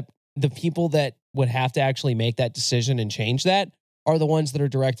 except the people that would have to actually make that decision and change that are the ones that are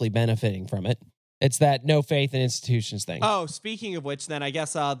directly benefiting from it. It's that no faith in institutions thing. Oh, speaking of which, then I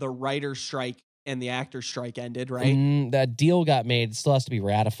guess the writer's strike and the actor's strike ended, right? That deal got made. It still has to be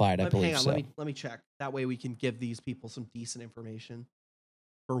ratified, I believe. Hang on, so. let me check. That way we can give these people some decent information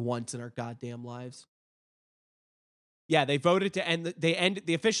for once in our goddamn lives. Yeah, they voted to end.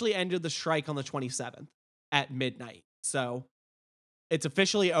 They officially ended the strike on the 27th at midnight. So it's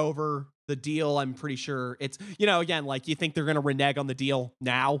officially over. The deal, I'm pretty sure it's, again, like you think they're going to renege on the deal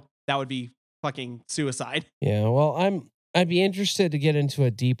now? That would be fucking suicide. Yeah, well, I'd be interested to get into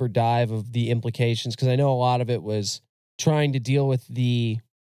a deeper dive of the implications because I know a lot of it was trying to deal with the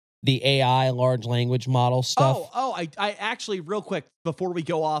AI large language model stuff. I actually, real quick before we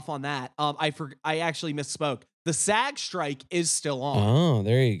go off on that, I actually misspoke. The SAG strike is still on. Oh,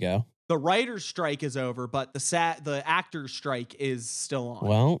 there you go. The writer's strike is over, but the actor's strike is still on.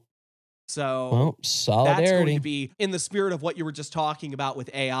 Well, solidarity. That's going to be, in the spirit of what you were just talking about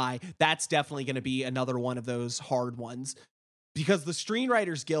with AI, that's definitely going to be another one of those hard ones. Because the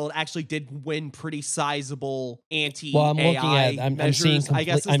Screenwriters Guild actually did win pretty sizable anti-AI well, I'm looking at, I'm seeing, I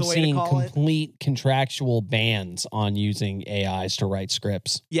guess is the way to call complete contractual bans on using AIs to write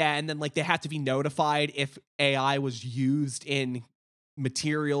scripts. Yeah, and then like they have to be notified if AI was used in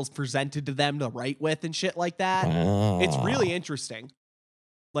materials presented to them to write with and shit like that. Wow. It's really interesting.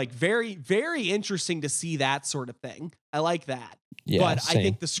 Like very, very interesting to see that sort of thing. I like that. Yeah, but same. I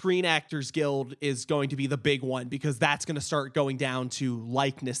think the Screen Actors Guild is going to be the big one because that's going to start going down to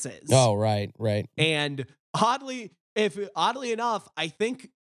likenesses. Oh, right. And oddly enough, I think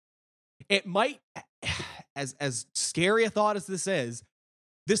it might, as scary a thought as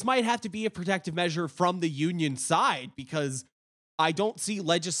this might have to be a protective measure from the union side because I don't see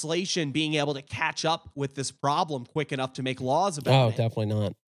legislation being able to catch up with this problem quick enough to make laws about it. Oh, definitely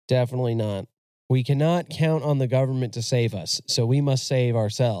not. Definitely not. We cannot count on the government to save us, so we must save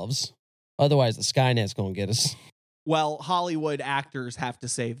ourselves. Otherwise, the Skynet's going to get us. Well, Hollywood actors have to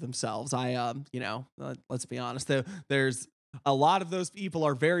save themselves. Let's be honest. There's a lot of those people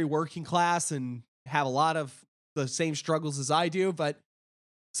are very working class and have a lot of the same struggles as I do, but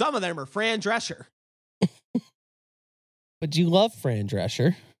some of them are Fran Drescher. But you love Fran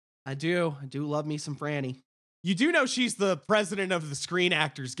Drescher. I do love me some Franny. You do know she's the president of the Screen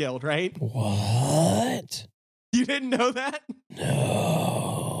Actors Guild, right? What? You didn't know that?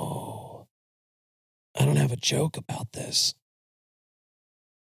 No. I don't have a joke about this.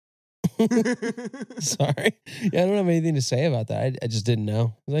 Sorry. Yeah, I don't have anything to say about that. I just didn't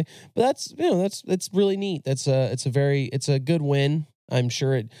know. But that's really neat. It's a good win. I'm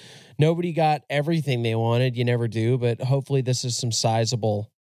sure nobody got everything they wanted. You never do, but hopefully this is some sizable.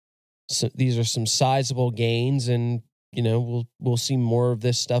 So these are some sizable gains, and we'll see more of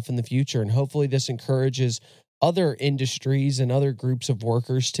this stuff in the future. And hopefully this encourages other industries and other groups of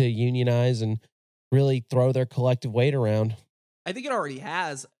workers to unionize and really throw their collective weight around. I think it already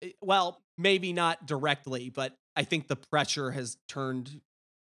has. Well, maybe not directly, but I think the pressure has turned.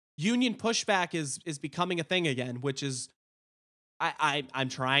 Union pushback is becoming a thing again, which is. I'm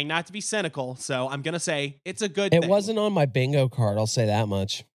trying not to be cynical, so I'm gonna say it's a good thing. It wasn't on my bingo card, I'll say that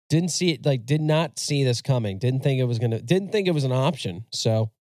much. Did not see this coming. Didn't think it was an option.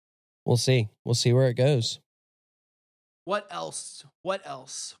 So we'll see. We'll see where it goes. What else?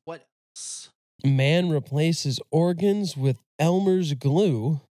 Man replaces organs with Elmer's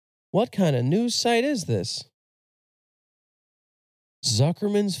glue. What kind of news site is this?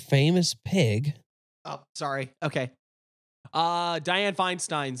 Zuckerman's famous pig. Oh, sorry. Okay. Dianne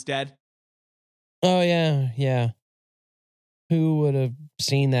Feinstein's dead. Oh, yeah. Who would have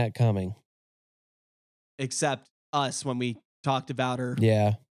seen that coming? Except us when we talked about her.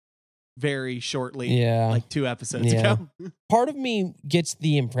 Yeah. Very shortly. Yeah. Like 2 episodes ago. Part of me gets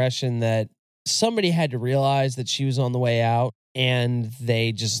the impression that somebody had to realize that she was on the way out and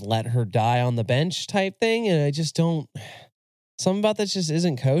they just let her die on the bench type thing. And I just don't. Something about this just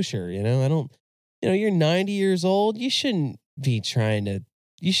isn't kosher, I don't. you're 90 years old. You shouldn't be trying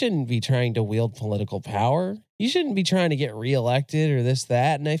to wield political power. You shouldn't be trying to get reelected or this,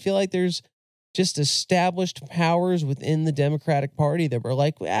 that. And I feel like there's just established powers within the Democratic Party that were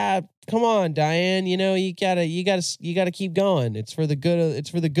like, come on, Diane, you gotta keep going. It's for the good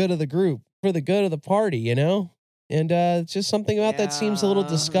of the group, for the good of the party, And it's just something about that seems a little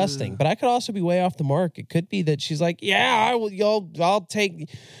disgusting. But I could also be way off the mark. It could be that she's like, yeah, I'll take.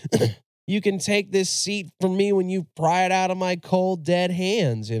 You can take this seat from me when you pry it out of my cold, dead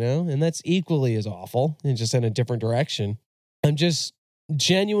hands, And that's equally as awful, and just in a different direction. I'm just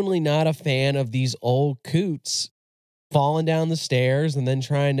genuinely not a fan of these old coots falling down the stairs and then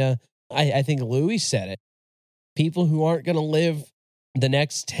trying to. I think Louis said it. People who aren't going to live the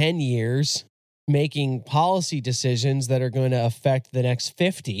next 10 years making policy decisions that are going to affect the next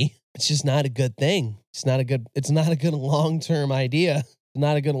 50. It's just not a good thing. It's not a good long-term idea.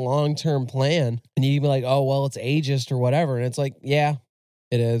 Not a good long-term plan. And you can be like, oh, well, it's ageist or whatever. And it's like, yeah,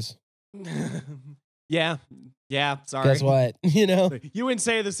 it is. Yeah, sorry. Guess what? You wouldn't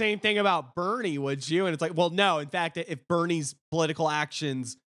say the same thing about Bernie, would you? And it's like, well, no. In fact, if Bernie's political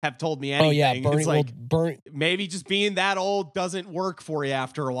actions have told me anything, Bernie, it's like, maybe just being that old doesn't work for you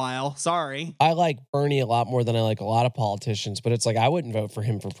after a while. Sorry. I like Bernie a lot more than I like a lot of politicians, but it's like, I wouldn't vote for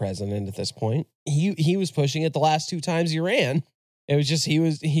him for president at this point. He was pushing it the last 2 times he ran. It was just,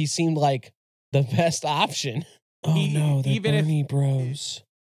 he seemed like the best option. Oh no, the Bernie bros.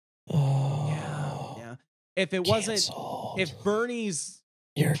 Oh. Yeah. If it wasn't, if Bernie's,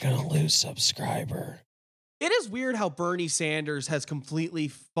 you're going to lose subscriber. It is weird how Bernie Sanders has completely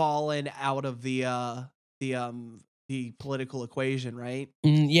fallen out of the political equation, right?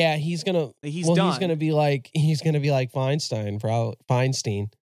 Yeah, he's done. He's gonna be like Feinstein.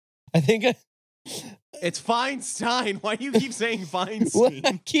 I think it's Feinstein. Why do you keep saying Feinstein?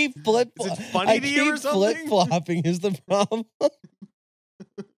 I keep Is it funny to you or something? Flip-flopping is the problem.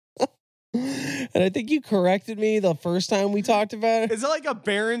 And I think you corrected me the first time we talked about it. Is it like a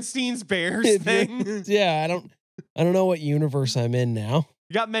Berenstein's Bears thing? Yeah, I don't know what universe I'm in now.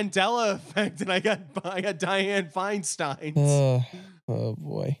 You got Mandela effect, and I got Dianne Feinstein. Oh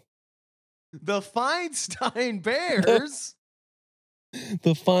boy. The Feinstein Bears.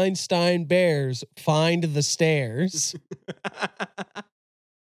 The Feinstein Bears find the stairs.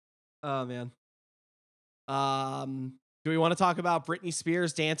 Oh man. Do we want to talk about Britney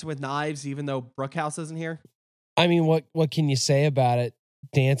Spears dancing with knives, even though Brookhouse isn't here? I mean, what can you say about it?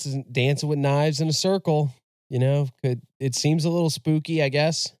 Dancing with knives in a circle, it seems a little spooky, I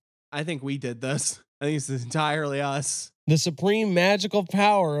guess. I think we did this. I think it's entirely us. The supreme magical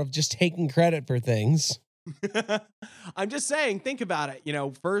power of just taking credit for things. I'm just saying, think about it.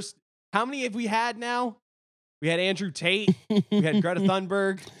 First, how many have we had now? We had Andrew Tate. We had Greta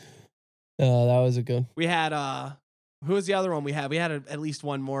Thunberg. Oh, that was a good. We had who was the other one we had? We had at least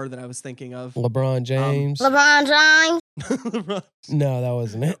one more that I was thinking of. LeBron James. LeBron James. No, that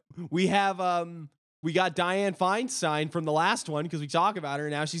wasn't it. We have we got Dianne Feinstein from the last one because we talk about her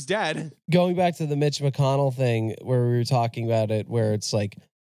and now she's dead. Going back to the Mitch McConnell thing where we were talking about it, where it's like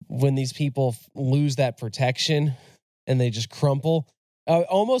when these people lose that protection and they just crumple. I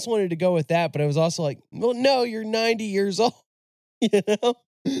almost wanted to go with that, but I was also like, well, no, you're 90 years old. You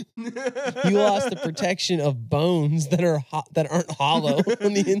lost the protection of bones that aren't hollow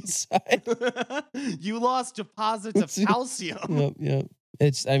on the inside. You lost deposits of calcium. Yep.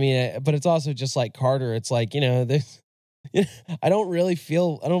 But it's also just like Carter. It's like, I don't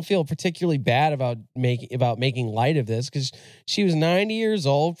feel particularly bad about making light of this because she was 90 years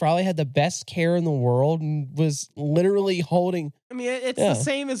old, probably had the best care in the world, and was literally holding. I mean, it's the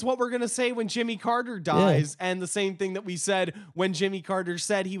same as what we're going to say when Jimmy Carter dies, and the same thing that we said when Jimmy Carter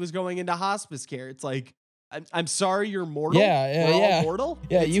said he was going into hospice care. It's like, I'm sorry, you're mortal. We're all mortal.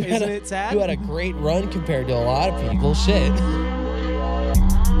 Yeah, isn't it sad? You had a great run compared to a lot of people. Shit.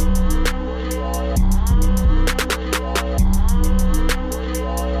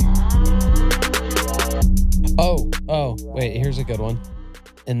 Oh, wait, here's a good one.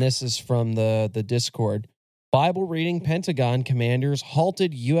 And this is from the Discord. Bible reading Pentagon commanders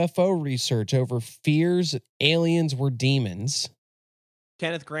halted UFO research over fears aliens were demons.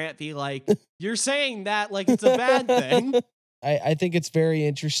 Kenneth Grant be like, you're saying that like it's a bad thing. I think it's very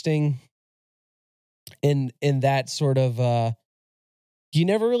interesting in that sort of you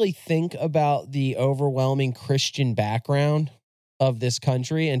never really think about the overwhelming Christian background of this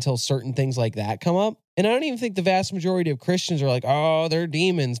country until certain things like that come up. And I don't even think the vast majority of Christians are like, oh, they're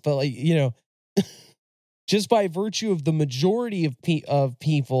demons. But like, just by virtue of the majority of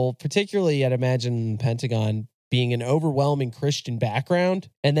people, particularly I'd imagine in the Pentagon, being an overwhelming Christian background.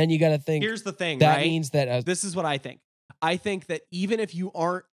 And then you got to think, here's the thing, that right? means that this is what I think. I think that even if you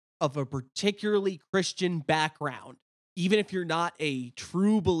aren't of a particularly Christian background, even if you're not a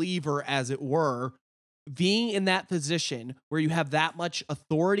true believer, as it were, being in that position where you have that much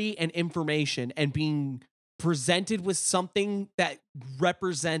authority and information and being presented with something that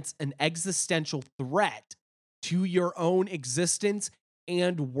represents an existential threat to your own existence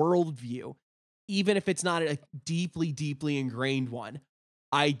and worldview, even if it's not a deeply, deeply ingrained one,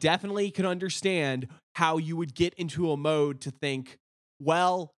 I definitely could understand how you would get into a mode to think,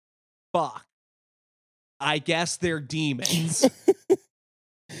 well, fuck, I guess they're demons.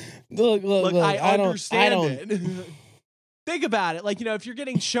 look, I understand don't it. Think about it. Like, you know, if you're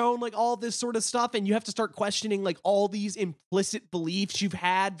getting shown like all this sort of stuff and you have to start questioning like all these implicit beliefs you've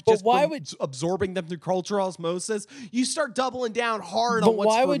had just absorbing them through cultural osmosis, you start doubling down hard on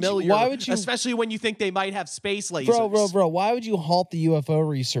what's familiar, why would you, especially when you think they might have space lasers. Bro, why would you halt the UFO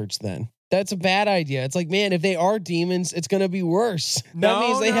research then? That's a bad idea. It's like, man, if they are demons, it's going to be worse. No.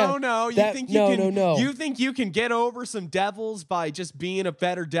 You think you can get over some devils by just being a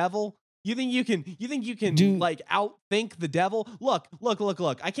better devil? You think you can like outthink the devil? Look.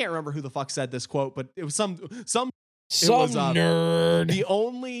 I can't remember who the fuck said this quote, but it was some nerd. The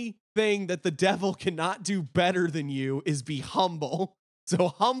only thing that the devil cannot do better than you is be humble. So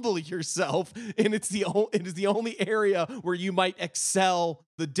humble yourself, and it is the only area where you might excel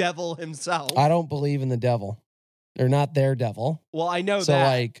the devil himself. I don't believe in the devil. They're not their devil. Well, I know so that.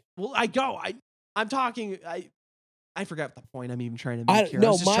 Like, well, I'm talking. I forgot the point I'm even trying to make here. I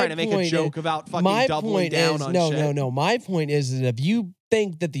was just trying to make a joke about fucking doubling down on shit. No. My point is that if you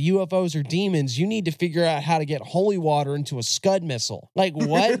think that the UFOs are demons, you need to figure out how to get holy water into a Scud missile. Like,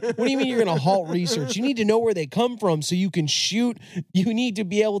 what? What do you mean you're going to halt research? You need to know where they come from so you can shoot. You need to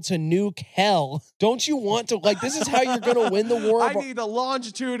be able to nuke hell. Don't you want to? Like, this is how you're going to win the war. I need the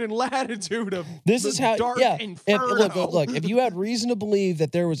longitude and latitude of this is how. Dark Inferno. Look. If you had reason to believe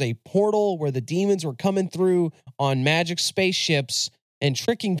that there was a portal where the demons were coming through on magic spaceships and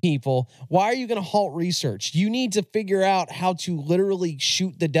tricking people, why are you going to halt research? You need to figure out how to literally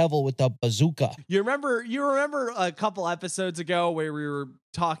shoot the devil with a bazooka. You remember a couple episodes ago where we were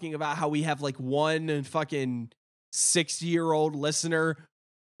talking about how we have like one fucking 60-year-old listener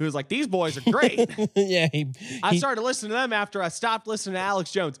who's like, these boys are great. Yeah. I started listening to them after I stopped listening to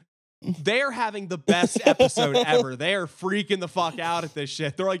Alex Jones. They're having the best episode ever. They are freaking the fuck out at this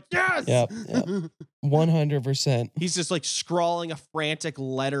shit. They're like, yes! Yep. 100%. He's just like scrawling a frantic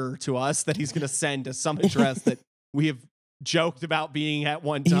letter to us that he's going to send to some address that we have joked about being at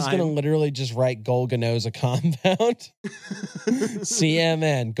one time. He's going to literally just write Golganoza compound.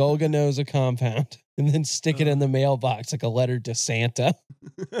 CMN, Golganoza compound. And then stick it in the mailbox like a letter to Santa.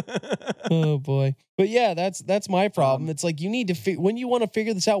 Oh boy. But yeah, that's my problem. It's like you need to when you want to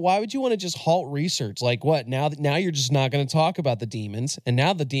figure this out, why would you want to just halt research? Like what? Now you're just not going to talk about the demons, and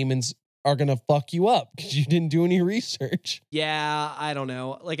now the demons are going to fuck you up because you didn't do any research. Yeah, I don't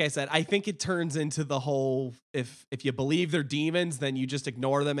know. Like I said, I think it turns into the whole if you believe they're demons, then you just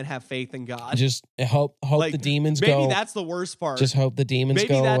ignore them and have faith in God. Just hope like, the demons maybe go. Maybe that's the worst part. Just hope the demons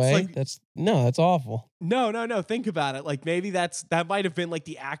go away. Like, that's awful. No. Think about it. Like maybe that might have been like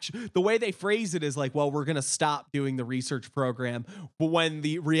the action. The way they phrase it is like, well, we're going to stop doing the research program. But when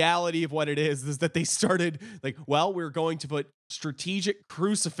the reality of what it is that they started like, well, we're going to put strategic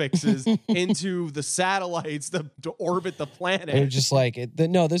crucifixes into the satellites to orbit the planet. They're just like,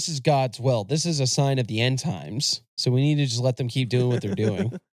 no, this is God's will. This is a sign of the end times. So we need to just let them keep doing what they're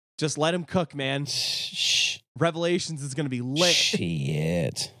doing. Just let them cook, man. Revelations is going to be lit.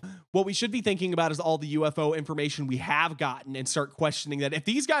 Shit. What we should be thinking about is all the UFO information we have gotten and start questioning that. If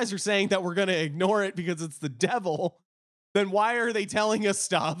these guys are saying that we're going to ignore it because it's the devil, then why are they telling us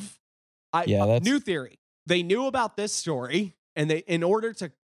stuff? New theory. They knew about this story, and they, in order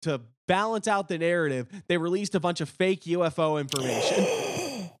to balance out the narrative, they released a bunch of fake UFO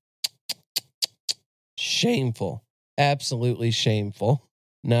information. Shameful. Absolutely shameful.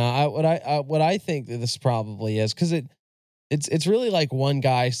 No, what I think that this probably is, because it's really like one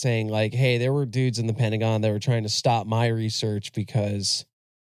guy saying like, hey, there were dudes in the Pentagon that were trying to stop my research because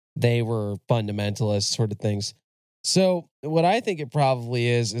they were fundamentalists sort of things. So what I think it probably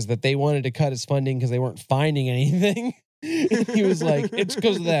is that they wanted to cut his funding because they weren't finding anything. He was like, it's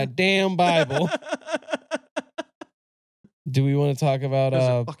because of that damn Bible. Do we want to talk about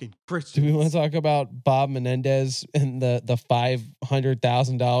fucking Christians? Do we want to talk about Bob Menendez and the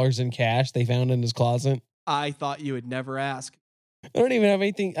 $500,000 in cash they found in his closet? I thought you would never ask. I don't even have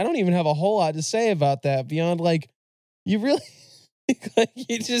anything. I don't even have a whole lot to say about that beyond like, you really like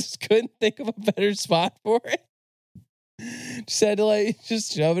you just couldn't think of a better spot for it. Just had to like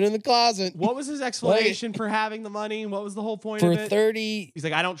just shove it in the closet. What was his explanation for having the money? What was the whole point For of it? 30 He's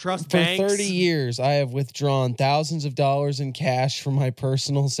like, I don't trust For banks. 30 years, I have withdrawn thousands of dollars in cash from my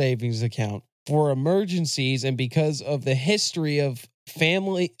personal savings account for emergencies, and because of the history of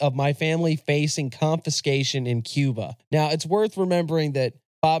my family facing confiscation in Cuba. Now, it's worth remembering that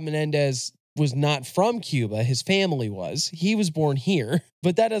Bob Menendez was not from Cuba. His family was. He was born here.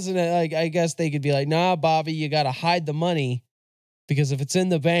 But that doesn't, like, I guess they could be like, nah, Bobby, you got to hide the money because if it's in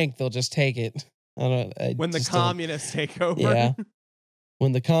the bank, they'll just take it. When the communists take over. Yeah.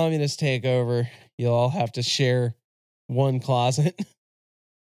 When the communists take over, you'll all have to share one closet.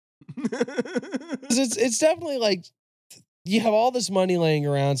 It's definitely like you have all this money laying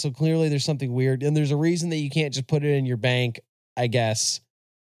around, so clearly there's something weird, and there's a reason that you can't just put it in your bank, I guess.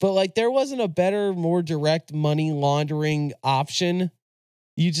 But like there wasn't a better, more direct money laundering option.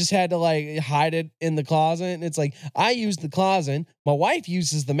 You just had to like hide it in the closet. And it's like, I use the closet. My wife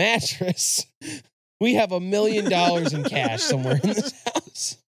uses the mattress. We have $1 million in cash somewhere in this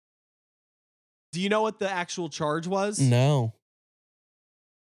house. Do you know what the actual charge was? No.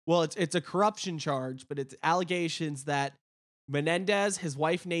 Well, it's a corruption charge, but it's allegations that Menendez, his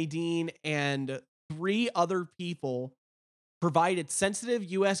wife Nadine, and 3 other people provided sensitive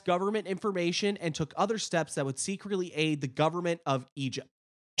U.S. government information and took other steps that would secretly aid the government of Egypt.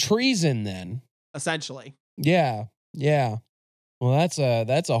 Treason, then. Essentially. Yeah. Well, that's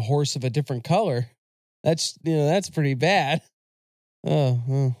a horse of a different color. That's pretty bad.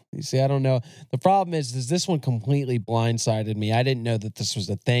 Oh, you see, I don't know. The problem is this one completely blindsided me. I didn't know that this was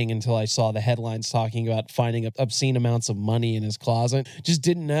a thing until I saw the headlines talking about finding obscene amounts of money in his closet. Just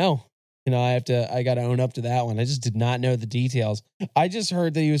didn't know. I got to own up to that one. I just did not know the details. I just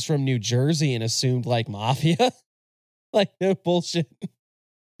heard that he was from New Jersey and assumed like mafia. Like no bullshit.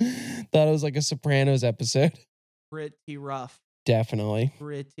 Thought it was like a Sopranos episode. Pretty rough. Definitely.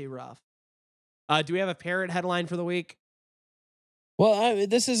 Pretty rough. Do we have a parrot headline for the week? Well,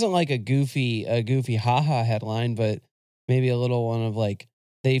 this isn't like a goofy haha headline, but maybe a little one of like,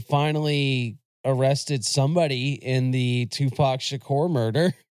 they finally arrested somebody in the Tupac Shakur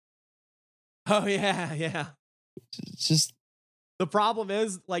murder. Oh, yeah. It's just the problem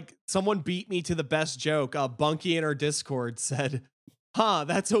is, like, someone beat me to the best joke. Bunky in our Discord said,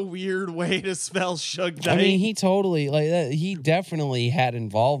 that's a weird way to spell Suge Knight. I mean, he totally, like, that. He definitely had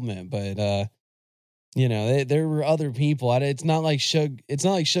involvement, but, there were other people. It's not like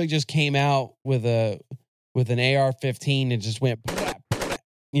Suge just came out with an AR-15 and just went,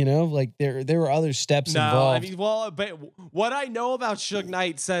 like there were other steps involved. I mean, but what I know about Suge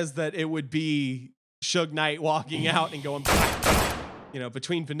Knight says that it would be Suge Knight walking out and going,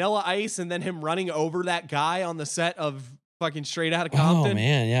 between Vanilla Ice and then him running over that guy on the set of fucking Straight Outta Compton. Oh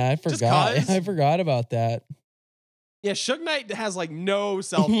man, yeah, I forgot. I forgot about that. Yeah, Suge Knight has like no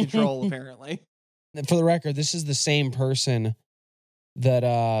self-control apparently. For the record, this is the same person that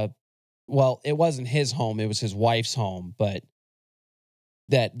it wasn't his home, it was his wife's home, but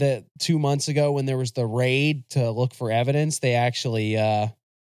that 2 months ago when there was the raid to look for evidence, they actually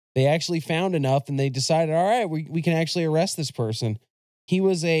found enough and they decided, all right, we can actually arrest this person. He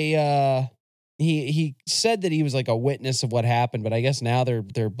was he said that he was like a witness of what happened, but I guess now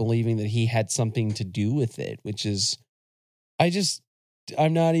they're believing that he had something to do with it, which is I just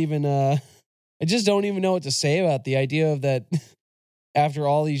don't even know what to say about the idea of that. After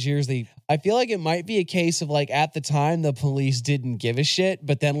all these years, I feel like it might be a case of like at the time the police didn't give a shit,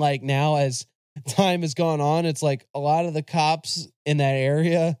 but then like now as time has gone on, it's like a lot of the cops in that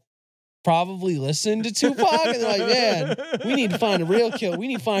area probably listened to Tupac and they're like, man, we need to find a real kill. We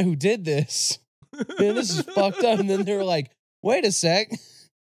need to find who did this. Man, this is fucked up. And then they're like, wait a sec.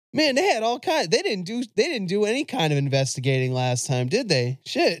 Man, they had all kinds. They didn't do any kind of investigating last time, did they?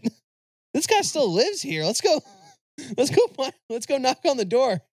 Shit. This guy still lives here. Let's go knock on the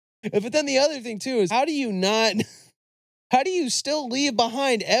door. But then the other thing too is how do you still leave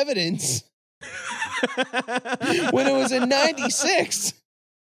behind evidence when it was in 96?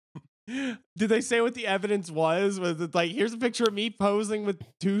 Did they say what the evidence was? Was it like, here's a picture of me posing with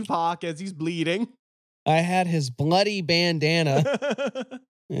Tupac as he's bleeding? I had his bloody bandana.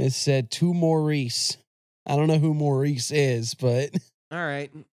 It said to Maurice. I don't know who Maurice is, but all right.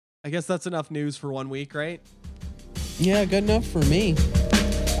 I guess that's enough news for 1 week, right? Yeah, good enough for me.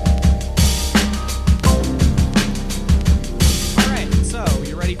 All right, so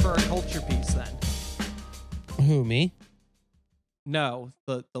you ready for our culture piece then? Who, me? No,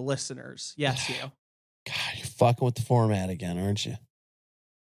 the listeners. Yes, you. God, you're fucking with the format again, aren't you?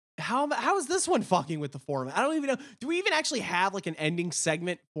 How is this one fucking with the format? I don't even know. Do we even actually have like an ending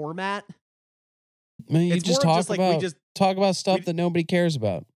segment format? I mean, you It's just more of talk just like about we just talk about stuff that nobody cares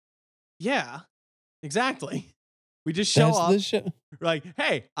about. yeah, exactly. We just show That's up the show. like,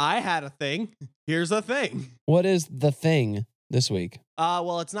 hey, I had a thing. Here's a thing. What is the thing this week?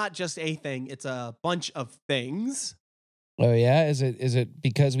 Well, it's not just a thing; it's a bunch of things. Oh yeah, is it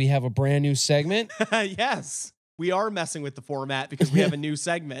because we have a brand new segment? Yes, we are messing with the format because we have a new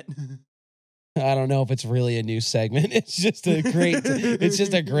segment. I don't know if it's really a new segment. It's just a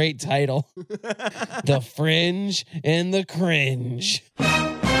great title. The Fringe and the Cringe.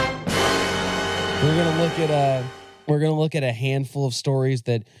 We're gonna look at a handful of stories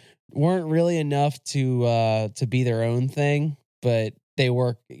that weren't really enough to be their own thing, but they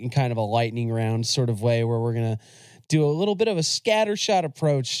work in kind of a lightning round sort of way where we're gonna do a little bit of a scattershot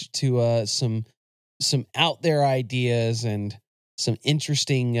approach to some out there ideas and some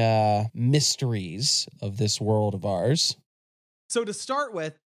interesting mysteries of this world of ours. So to start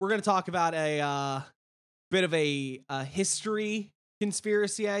with, we're going to talk about a bit of a history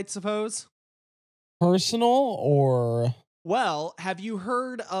conspiracy, I suppose. Personal or... Well, have you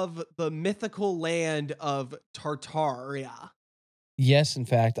heard of the mythical land of Tartaria? Yes, in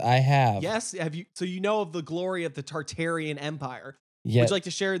fact, I have. Yes, have you? So you know of the glory of the Tartarian Empire. Yeah. Would you like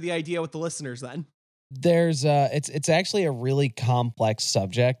to share the idea with the listeners then? There's it's actually a really complex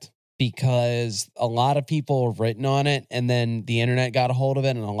subject because a lot of people have written on it, and then the internet got a hold of it,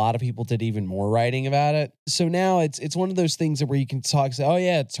 and a lot of people did even more writing about it. So now it's one of those things where you can talk, say, oh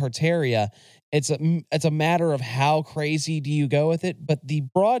yeah, it's Tartaria. It's a matter of how crazy do you go with it, but the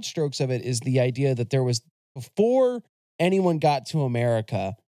broad strokes of it is the idea that there was, before anyone got to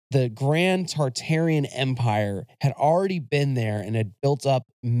America, the Grand Tartarian Empire had already been there and had built up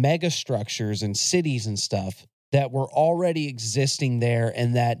mega structures and cities and stuff that were already existing there,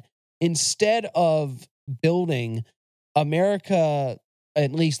 and that instead of building, America,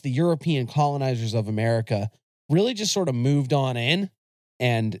 at least the European colonizers of America, really just sort of moved on in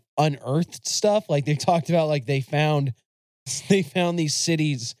and unearthed stuff. Like they talked about, like they found these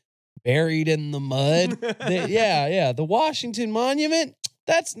cities buried in the mud. The Washington Monument,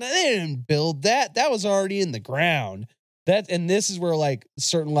 they didn't build that. That was already in the ground. And this is where like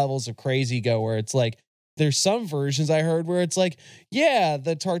certain levels of crazy go, where it's like, there's some versions I heard where it's like, yeah,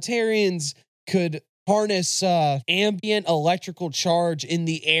 the Tartarians could harness ambient electrical charge in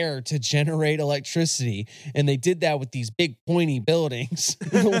the air to generate electricity, and they did that with these big pointy buildings.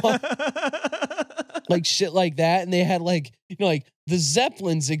 Like shit like that. And they had like, like the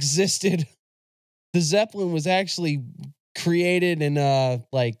Zeppelins existed. The Zeppelin was actually created in the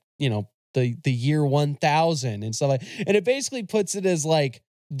year 1000 and stuff like, and it basically puts it as like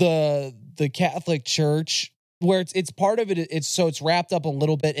the Catholic Church, where it's part of it. It's wrapped up a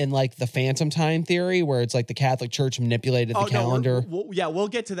little bit in like the phantom time theory, where it's like the Catholic Church manipulated the calendar. We'll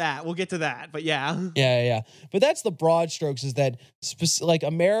get to that. But yeah. But that's the broad strokes, is that like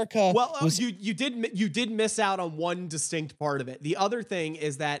America. Well, you did miss out on one distinct part of it. The other thing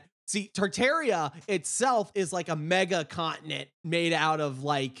is that, see, Tartaria itself is like a mega continent made out of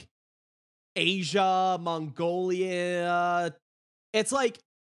like Asia, Mongolia. It's like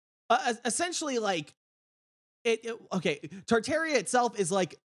essentially like okay, Tartaria itself is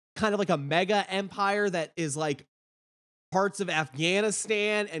like kind of like a mega empire that is like parts of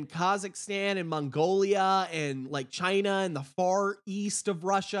Afghanistan and Kazakhstan and Mongolia and like China and the far east of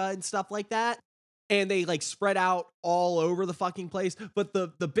Russia and stuff like that. And they like spread out all over the fucking place. But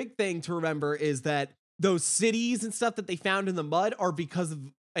the big thing to remember is that those cities and stuff that they found in the mud are because of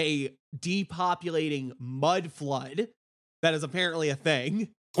a depopulating mud flood that is apparently a thing.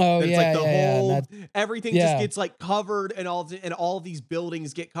 Oh, it's yeah, like the whole everything yeah. just gets like covered, and all of these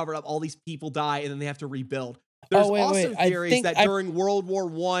buildings get covered up. All these people die, and then they have to rebuild. There's also theories that during World War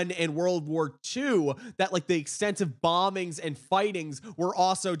I and World War II, that like the extensive bombings and fightings were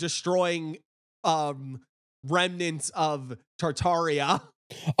also destroying remnants of Tartaria.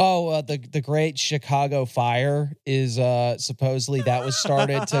 Oh, the Great Chicago Fire is supposedly that was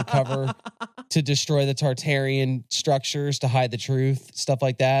started to destroy the Tartarian structures to hide the truth, stuff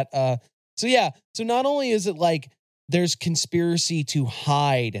like that. So not only is it like there's conspiracy to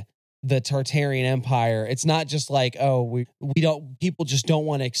hide the Tartarian Empire, it's not just like, oh, people just don't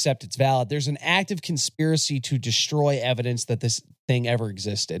want to accept it's valid. There's an active conspiracy to destroy evidence that this thing ever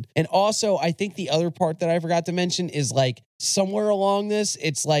existed. And also, I think the other part that I forgot to mention is like somewhere along this,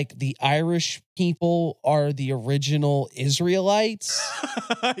 it's like the Irish people are the original Israelites.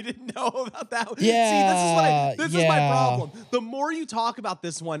 I didn't know about that. Yeah. See, this is my problem. The more you talk about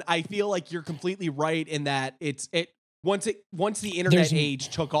this one, I feel like you're completely right in that once the internet age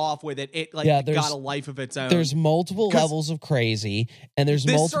took off with it got a life of its own. There's multiple levels of crazy, and there's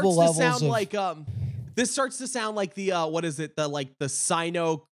multiple levels of This starts to sound like the what is it? The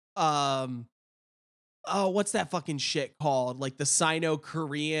Sino what's that fucking shit called? Like the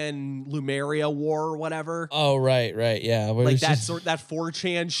Sino-Korean Lumeria War or whatever. Oh, right, yeah. Like that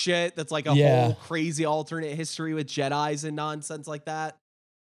 4chan shit that's like a whole crazy alternate history with Jedis and nonsense like that.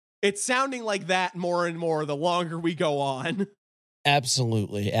 It's sounding like that more and more the longer we go on.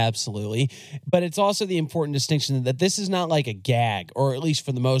 Absolutely. But it's also the important distinction that this is not like a gag, or at least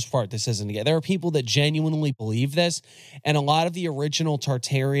for the most part, this isn't a gag. There are people that genuinely believe this, and a lot of the original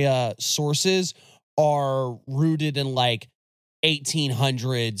Tartaria sources are rooted in like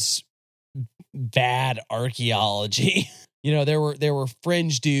 1800s bad archaeology. You know, there were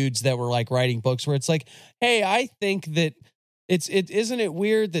fringe dudes that were like writing books where it's like, hey, I think that isn't it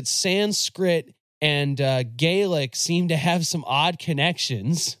weird that Sanskrit and Gaelic seem to have some odd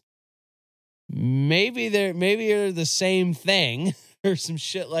connections? Maybe they're the same thing or some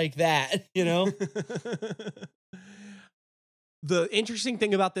shit like that, you know? The interesting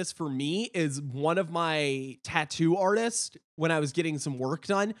thing about this for me is one of my tattoo artists, when I was getting some work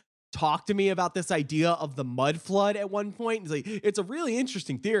done, talked to me about this idea of the mud flood at one point. He's like, it's a really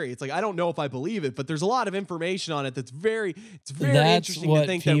interesting theory. It's like, I don't know if I believe it, but there's a lot of information on it that's very interesting to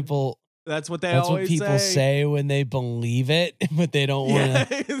think people, that's what that's always what people say when they believe it, but they don't want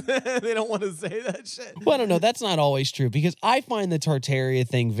to. They don't want to say that shit. Well, I don't know. That's not always true, because I find the Tartaria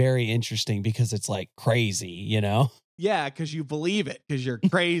thing very interesting because it's like crazy, you know? Yeah, because you believe it, because you're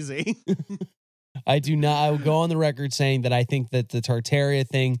crazy. I do not. I will go on the record saying that I think that the Tartaria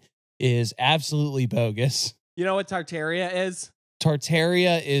thing is absolutely bogus. You know what Tartaria is?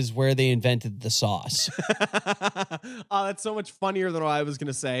 Tartaria is where they invented the sauce. Oh, that's so much funnier than what I was going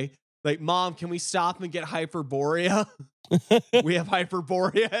to say. Like, Mom, can we stop and get Hyperborea? We have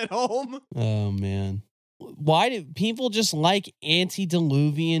Hyperborea at home. Oh, man. Why do people just like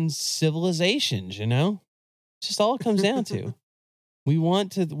antediluvian civilizations, you know? It's just all it comes down to. We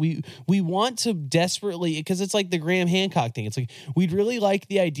want to desperately, because it's like the Graham Hancock thing. It's like we'd really like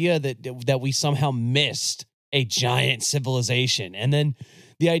the idea that we somehow missed a giant civilization, and then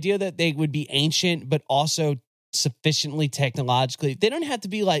the idea that they would be ancient but also sufficiently technologically. They don't have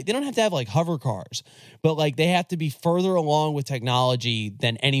to have like hover cars, but like they have to be further along with technology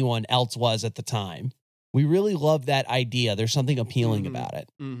than anyone else was at the time. We really love that idea. There's something appealing about it.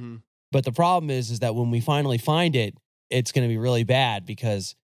 Mm-hmm. But the problem is that when we finally find it, it's going to be really bad,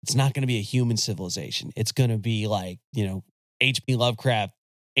 because it's not going to be a human civilization. It's going to be like, you know, H.P. Lovecraft,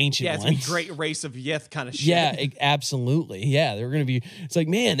 ancient ones. Yeah, it's a great race of Yith kind of shit. Yeah, absolutely. Yeah, they're going to be, it's like,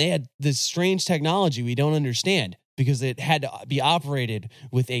 man, they had this strange technology we don't understand because it had to be operated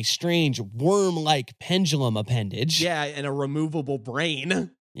with a strange worm-like pendulum appendage. Yeah, and a removable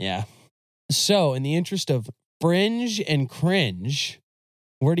brain. Yeah. So, in the interest of fringe and cringe,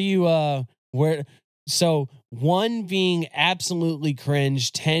 so 1 being absolutely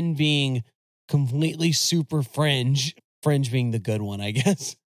cringe, 10 being completely super fringe being the good one, I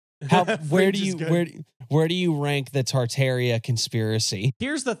guess. Where do you rank the Tartaria conspiracy?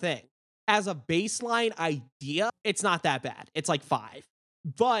 Here's the thing. As a baseline idea, it's not that bad. It's like 5.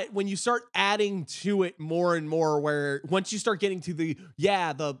 But when you start adding to it more and more, where once you start getting to the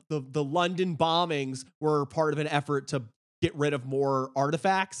London bombings were part of an effort to get rid of more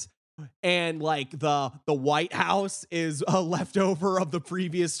artifacts, and like the White House is a leftover of the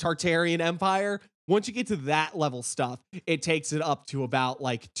previous Tartarian Empire. Once you get to that level stuff, it takes it up to about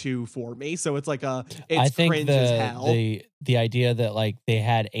like 2 for me. So it's like I think cringe as hell. The idea that like they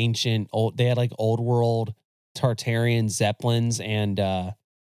had like old world Tartarian Zeppelins, and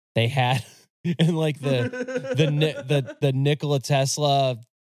they had and like the Nikola Tesla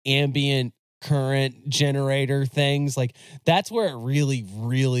ambient current generator things, like that's where it really,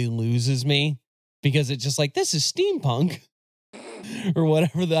 really loses me, because it's just like, this is steampunk or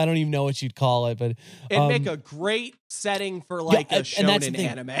whatever. I don't even know what you'd call it, but it'd make a great setting for like a shonen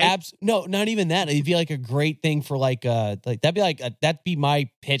anime. No, not even that. It'd be like a great thing for like that'd be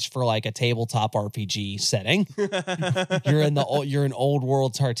my pitch for like a tabletop RPG setting. You're in old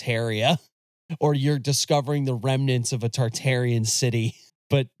world Tartaria, or you're discovering the remnants of a Tartarian city.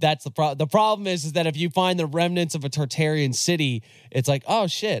 But that's the problem. The problem is that if you find the remnants of a Tartarian city, it's like, oh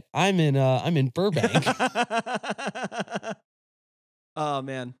shit, I'm in Burbank. Oh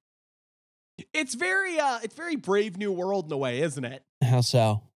man, it's very Brave New World in a way, isn't it? How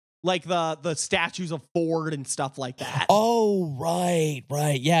so? Like the statues of Ford and stuff like that. Oh, right.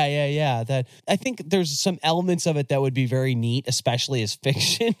 Yeah. That, I think there's some elements of it that would be very neat, especially as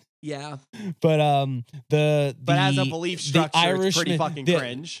fiction. Yeah. But as a belief structure, it's pretty fucking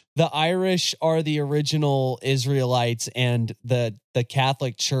cringe. The Irish are the original Israelites, and the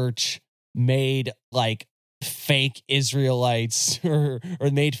Catholic Church made like fake Israelites or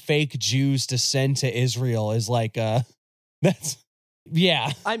made fake Jews to send to Israel is like that's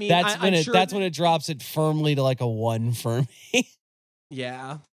yeah. I mean, that's I'm when it sure that's when it drops it firmly to like a 1 for me.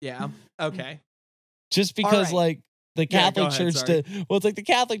 Yeah. Okay. Just because right. like the Yeah, go Catholic ahead, Church sorry. it's like the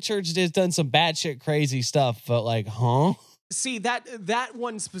Catholic Church has done some batshit crazy stuff, but like, huh? See, that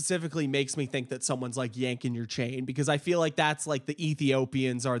one specifically makes me think that someone's like yanking your chain, because I feel like that's like the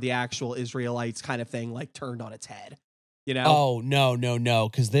Ethiopians are the actual Israelites kind of thing, like turned on its head. You know? Oh, no,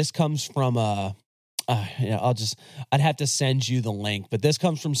 because this comes from I'd have to send you the link, but this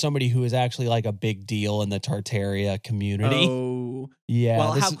comes from somebody who is actually like a big deal in the Tartaria community. Oh. Yeah.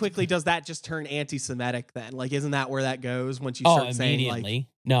 Well, how quickly does that just turn anti-Semitic then? Like, isn't that where that goes once you start saying like...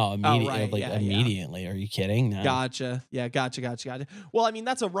 Immediately. Are you kidding? No. Gotcha. Yeah, gotcha. Well, I mean,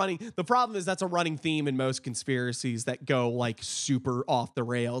 the problem is that's a running theme in most conspiracies that go like super off the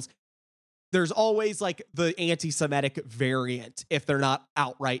rails. There's always like the anti-Semitic variant if they're not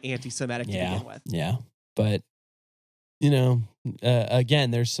outright anti-Semitic to begin with. Yeah. But,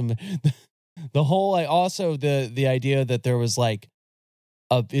 again, there's some, the whole, also the idea that there was like,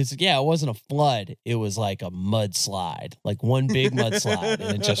 it wasn't a flood. It was like a mudslide, like one big mudslide,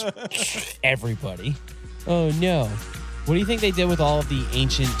 and it just everybody. Oh no! What do you think they did with all of the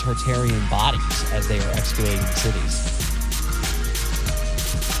ancient Tartarian bodies as they were excavating cities?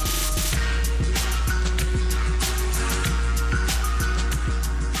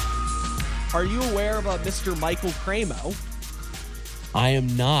 Are you aware of a Mr. Michael Cramo? I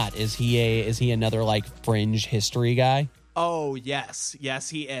am not. Is he another like fringe history guy? Oh, yes,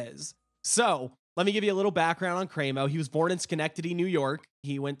 he is. So let me give you a little background on Cramo. He was born in Schenectady, New York.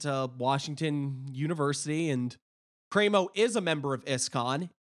 He went to Washington University, and Cramo is a member of ISKCON,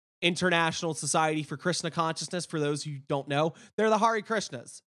 International Society for Krishna Consciousness. For those who don't know, they're the Hare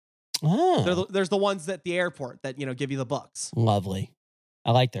Krishnas. Oh. There's the ones at the airport that, give you the books. Lovely.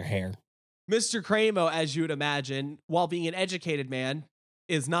 I like their hair. Mr. Cramo, as you would imagine, while being an educated man,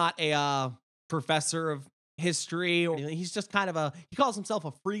 is not a professor of history, or he's just kind of he calls himself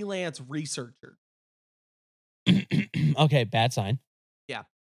a freelance researcher. Okay, bad sign. Yeah.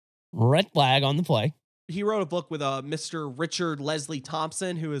 Red flag on the play. He wrote a book with Mr. Richard Leslie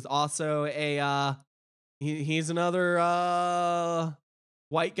Thompson, who is also he's another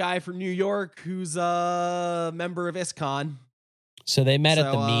white guy from New York who's a member of ISKCON. So they met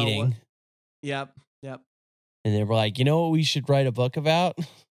at the meeting. Yep. And they were like, you know what we should write a book about?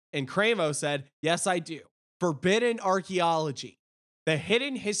 And Cramo said, yes, I do. Forbidden Archaeology, the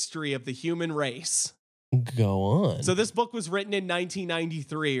hidden history of the human race. Go on. So this book was written in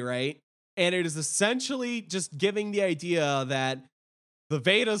 1993, right? And it is essentially just giving the idea that the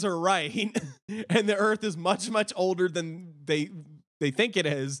Vedas are right and the earth is much, much older than they think it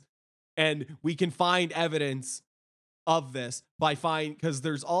is. And we can find evidence of this because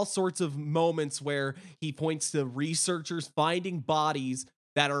there's all sorts of moments where he points to researchers finding bodies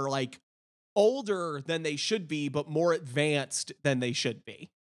that are like older than they should be, but more advanced than they should be.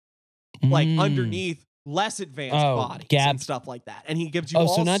 Like underneath less advanced bodies and stuff like that. And he gives you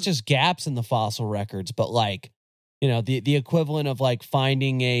so not just gaps in the fossil records, but like, the equivalent of like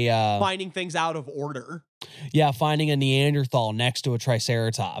finding things out of order. Yeah, finding a Neanderthal next to a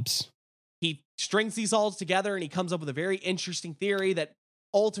Triceratops. He strings these all together and he comes up with a very interesting theory that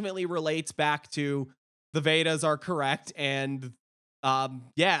ultimately relates back to the Vedas are correct. And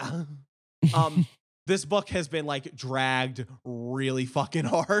this book has been like dragged really fucking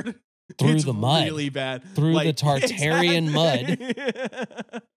hard. Through the mud. Really bad. Through the Tartarian mud.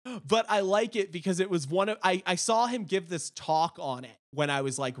 But I like it because it was I saw him give this talk on it when I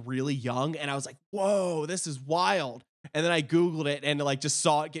was like really young, and I was like, whoa, this is wild. And then I Googled it and like just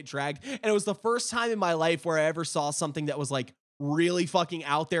saw it get dragged. And it was the first time in my life where I ever saw something that was like really fucking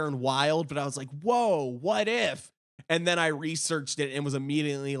out there and wild. But I was like, whoa, what if? And then I researched it and was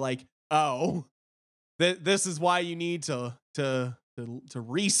immediately like, oh, this is why you need to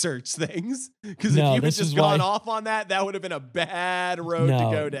research things, because if you had just gone off on that would have been a bad road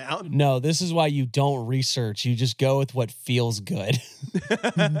to go down. No, this is why you don't research. You just go with what feels good.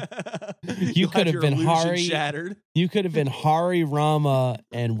 You could have been Hari shattered. You could have been Hari Rama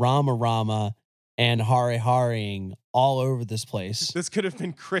and Rama and Hariing all over this place. This could have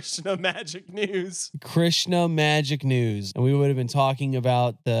been Krishna Magic News. Krishna Magic News, and we would have been talking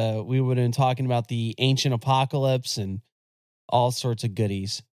about the ancient apocalypse and all sorts of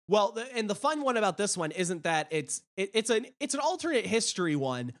goodies. Well, and the fun one about this one isn't that it's an alternate history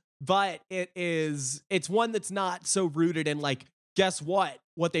one, but it's one that's not so rooted in like, guess what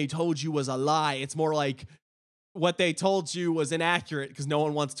they told you was a lie. It's more like, what they told you was inaccurate because no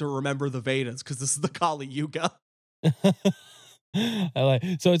one wants to remember the Vedas because this is the Kali Yuga.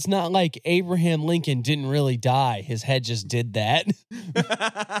 So it's not like Abraham Lincoln didn't really die. His head just did that.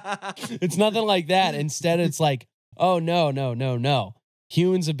 It's nothing like that. Instead, it's like, oh, no.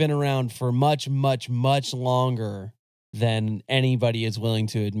 Humans have been around for much, much, much longer than anybody is willing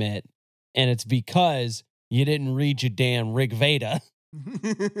to admit. And it's because you didn't read your damn Rig Veda.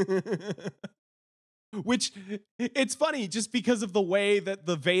 Which, it's funny, just because of the way that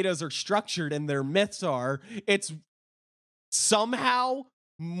the Vedas are structured and their myths are, it's somehow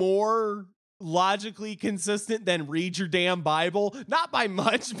more logically consistent than read your damn Bible. Not by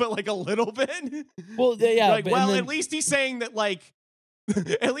much, but like a little bit. Well, yeah. Like, well, at least he's saying that, like,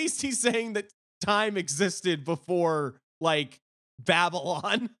 at least he's saying that time existed before, like,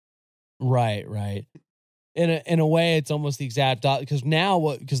 Babylon. Right. In a way, it's almost the exact because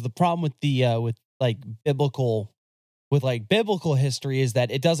now because the problem with the with biblical history is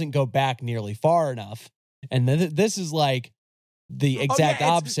that it doesn't go back nearly far enough, and this is like the exact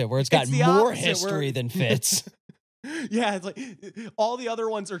opposite, where it's got more history than fits. Yeah, it's like all the other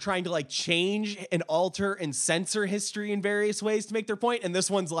ones are trying to like change and alter and censor history in various ways to make their point, and this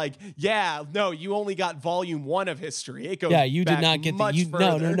one's like, yeah, no, you only got volume 1 of history. It goes, you did not get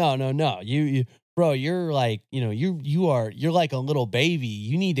no. You bro, you're like, you're like a little baby.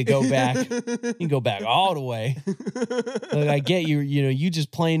 You need to go back. You can go back all the way. Like, I get you. You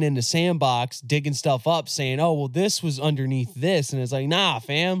just playing in the sandbox, digging stuff up, saying, "Oh, well, this was underneath this," and it's like, nah,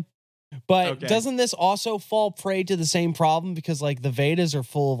 fam. But doesn't this also fall prey to the same problem? Because like the Vedas are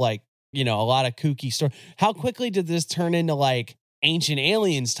full of like, a lot of kooky stories. How quickly did this turn into like ancient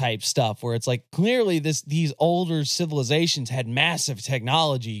aliens type stuff, where it's like clearly these older civilizations had massive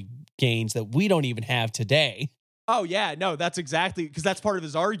technology gains that we don't even have today? Oh yeah, no, that's exactly, because that's part of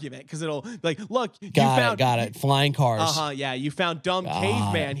his argument. Because it'll like, look, got it, flying cars. Yeah, you found dumb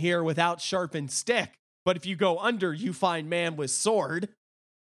caveman here without sharpened stick, but if you go under, you find man with sword.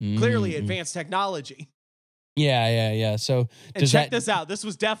 Clearly advanced technology. Yeah. So check this out. This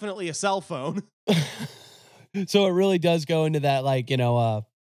was definitely a cell phone. So it really does go into that, like,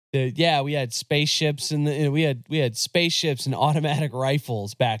 we had spaceships and we had spaceships and automatic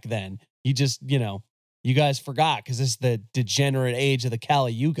rifles back then. You just, you guys forgot because this is the degenerate age of the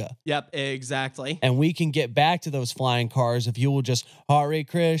Kali Yuga. Yep, exactly. And we can get back to those flying cars if you will just Hare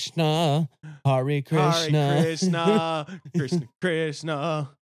Krishna, Hare Krishna, Hare Krishna, Krishna Krishna.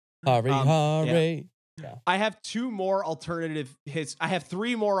 Hare. Yeah. I have 3 more alternative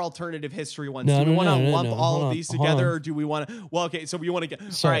history ones. Do we want to lump all of these together, or do we want to? Well, okay, so we want to get.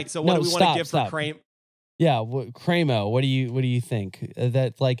 All right, so what do we want to give for Kramer? Yeah, Cramo, what do you think?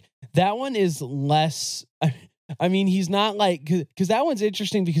 That like that one is less. I mean, he's not like, because that one's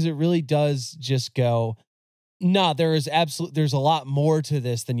interesting because it really does just go. No, there's a lot more to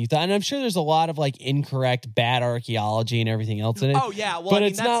this than you thought. And I'm sure there's a lot of like incorrect, bad archaeology and everything else in it. Oh yeah. Well, but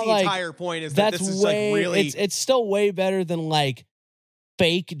that's the entire point, is that this is like really, it's still way better than like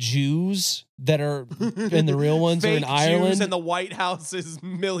fake Jews that are in the real ones are in Ireland. Jews, and the White House is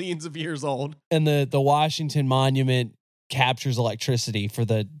millions of years old. And the Washington Monument captures electricity for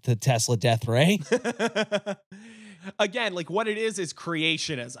the Tesla death ray. Again, like what it is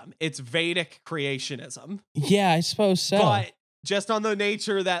creationism. It's Vedic creationism. Yeah, I suppose so. But just on the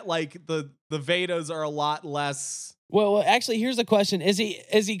nature that like the Vedas are a lot less. Well, actually, here's the question: Is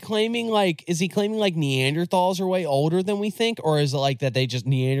he claiming like Neanderthals are way older than we think, or is it like that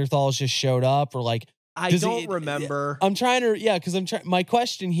Neanderthals just showed up, or like I don't remember. I'm trying to because my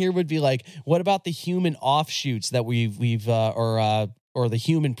question here would be like, what about the human offshoots that we've or the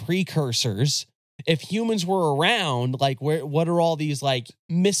human precursors? If humans were around, like what are all these like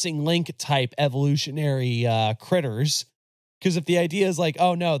missing link type evolutionary critters? Because if the idea is like,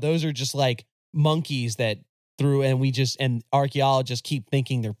 oh no, those are just like monkeys that through, and archaeologists keep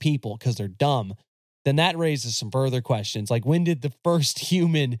thinking they're people because they're dumb, then that raises some further questions. Like, when did the first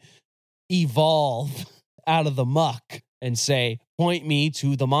human evolve out of the muck and say, point me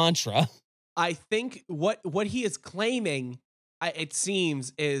to the mantra? I think what he is claiming, it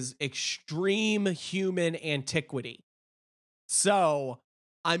seems, is extreme human antiquity. So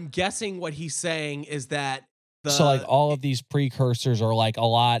I'm guessing what he's saying is that so like all of these precursors are like a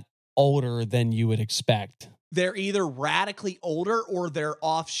lot older than you would expect. They're either radically older or they're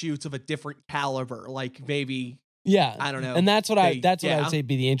offshoots of a different caliber. Like maybe, I don't know. And that's what I would say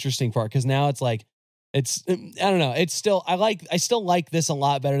be the interesting part, because now it's like, I don't know. It's still, I still like this a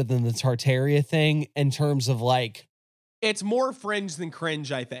lot better than the Tartaria thing in terms of like, it's more fringe than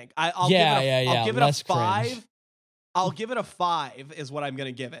cringe, I think. I'll give it a 5. I'll give it a 5 is what I'm going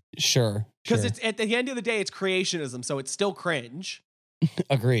to give it. Sure. Because it's at the end of the day, it's creationism, so it's still cringe.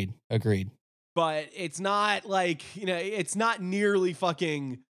 Agreed. But it's not like, it's not nearly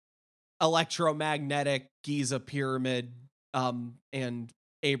fucking electromagnetic Giza pyramid, and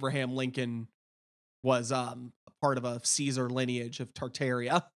Abraham Lincoln was part of a Caesar lineage of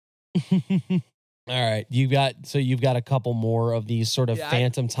Tartaria. All right, you've got a couple more of these sort of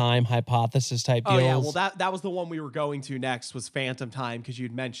phantom time hypothesis type deals. Oh yeah, well that was the one we were going to next, was phantom time, because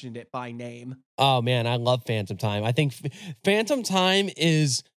you'd mentioned it by name. Oh man, I love phantom time. I think phantom time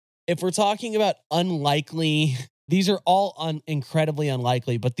is, if we're talking about unlikely, these are all incredibly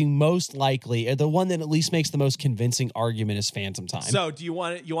unlikely, but the most likely, or the one that at least makes the most convincing argument, is phantom time. So do you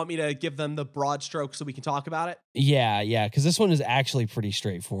want me to give them the broad strokes so we can talk about it? Yeah, because this one is actually pretty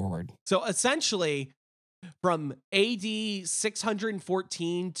straightforward. So essentially, from AD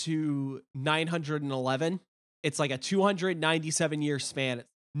 614 to 911, it's like a 297-year span.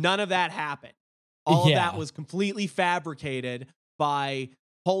 None of that happened. All of that was completely fabricated by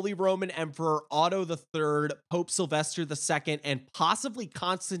Holy Roman Emperor Otto III, Pope Sylvester II, and possibly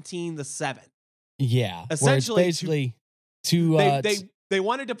Constantine VII. Yeah, essentially, basically they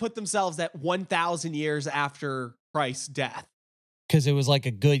wanted to put themselves at 1,000 years after Christ's death, because it was like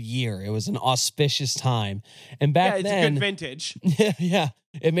a good year. It was an auspicious time, and back then, a good vintage. Yeah,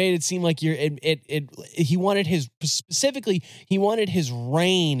 it made it seem like he wanted his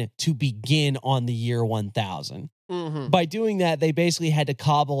reign to begin on the year 1000. Mm-hmm. By doing that, they basically had to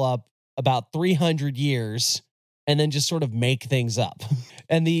cobble up about 300 years and then just sort of make things up.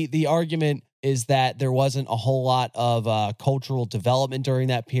 And the argument is that there wasn't a whole lot of cultural development during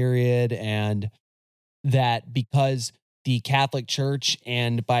that period, and that because the Catholic Church,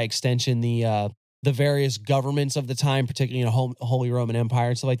 and by extension the various governments of the time, particularly Holy Roman Empire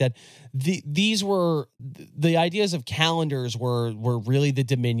and stuff like that, these were the ideas of calendars were really the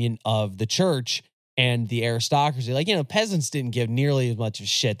dominion of the church and the aristocracy. Like, peasants didn't give nearly as much of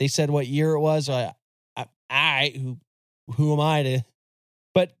shit. They said what year it was. Who am I to?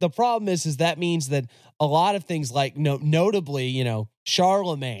 But the problem is that means that a lot of things, like notably,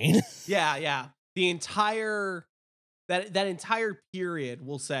 Charlemagne. Yeah. The entire that entire period,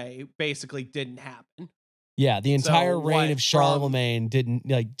 we'll say, basically didn't happen. Yeah, the entire reign of Charlemagne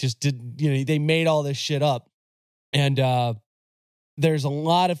they made all this shit up, and there's a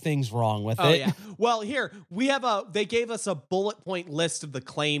lot of things wrong with it. Yeah. Well, here we have they gave us a bullet point list of the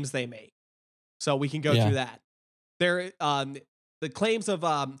claims they made, so we can go through that. There, the claims of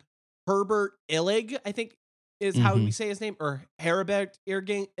Herbert Illig, I think is how we say his name, or Herbert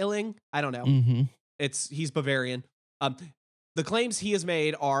Illing. I don't know. Mm-hmm. He's Bavarian. The claims he has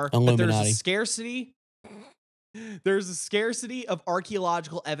made are Illuminati. that there's a scarcity of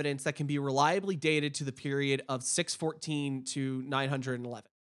archaeological evidence that can be reliably dated to the period of 614 to 911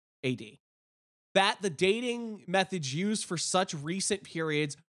 AD. That the dating methods used for such recent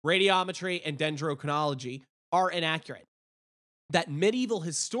periods, radiometry and dendrochronology, are inaccurate. That medieval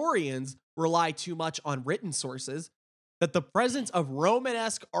historians rely too much on written sources. That the presence of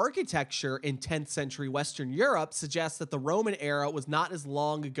Romanesque architecture in 10th century Western Europe suggests that the Roman era was not as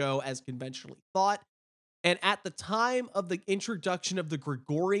long ago as conventionally thought. And at the time of the introduction of the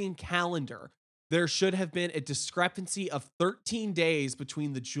Gregorian calendar, there should have been a discrepancy of 13 days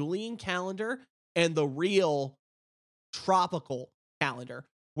between the Julian calendar and the real tropical calendar,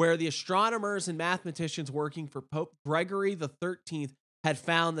 where the astronomers and mathematicians working for Pope Gregory XIII had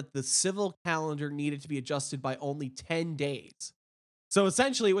found that the civil calendar needed to be adjusted by only 10 days. So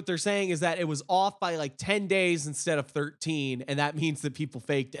essentially what they're saying is that it was off by like 10 days instead of 13, and that means that people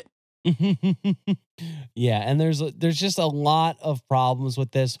faked it. Yeah, and there's just a lot of problems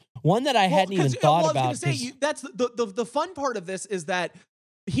with this. One that I hadn't even thought about. I was gonna say, that's the fun part of this is that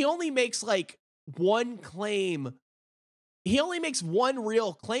he only makes like one claim. He only makes one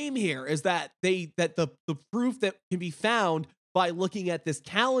real claim here, is that the proof that can be found by looking at this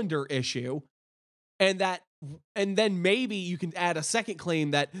calendar issue, and then maybe you can add a second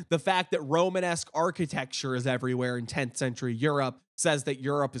claim that the fact that Romanesque architecture is everywhere in 10th century Europe says that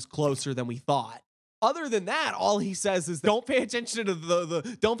Europe is closer than we thought. Other than that, all he says is don't pay attention to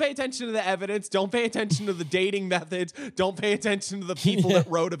don't pay attention to the evidence, don't pay attention to the dating methods, don't pay attention to the people that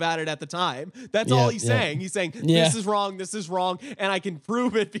wrote about it at the time. That's all he's saying. He's saying this is wrong, and I can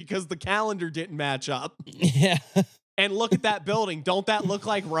prove it because the calendar didn't match up. Yeah. And look at that building. Don't that look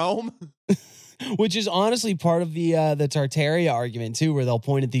like Rome? Which is honestly part of the Tartaria argument too, where they'll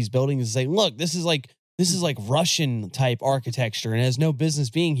point at these buildings and say, "Look, this is like Russian type architecture and it has no business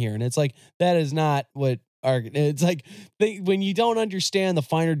being here." And it's like, that is not what It's like when you don't understand the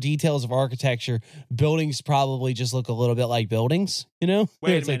finer details of architecture, buildings probably just look a little bit like buildings, you know?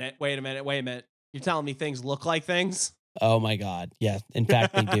 Wait a minute. You're telling me things look like things? Oh my God. Yeah. In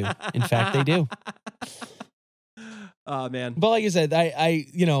fact, they do. They do. Oh man. But like I said,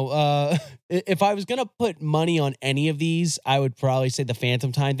 if I was going to put money on any of these, I would probably say the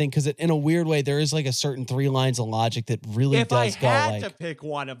Phantom Time thing. Cause in a weird way, there is like a certain 3 lines of logic that really does go like. If I had to pick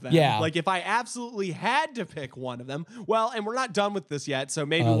one of them. Yeah. Like if I absolutely had to pick one of them. Well, and we're not done with this yet. So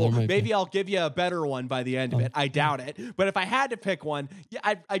maybe I'll give you a better one by the end of it. I doubt it. But if I had to pick one,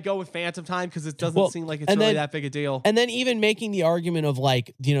 yeah, I'd go with Phantom Time because it doesn't seem like it's really that big a deal. And then even making the argument of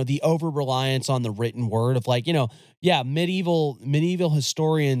like, the over-reliance on the written word of like, medieval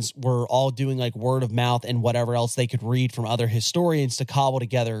historians were all doing like word of mouth and whatever else they could read from other historians to cobble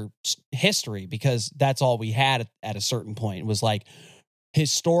together history, because that's all we had at a certain point was like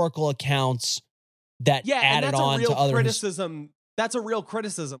historical accounts that added on to other criticism. That's a real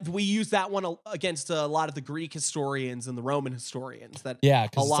criticism. We use that one against a lot of the Greek historians and the Roman historians. That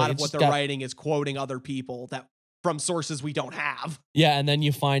a lot of what they're writing is quoting other people that from sources we don't have. Yeah, and then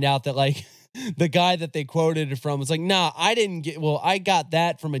you find out that like the guy that they quoted it from was like, nah, I got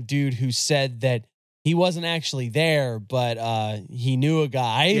that from a dude who said that he wasn't actually there, but he knew a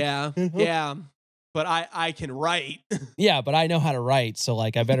guy. Yeah, yeah. But I can write. Yeah, but I know how to write, so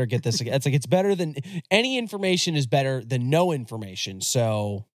like I better get this. It's like it's better than any information is better than no information.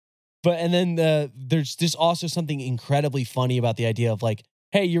 So, and then there's just also something incredibly funny about the idea of like,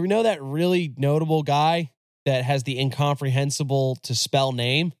 hey, you know that really notable guy that has the incomprehensible to spell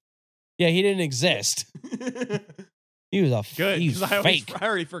name? Yeah, he didn't exist. He was he's fake. I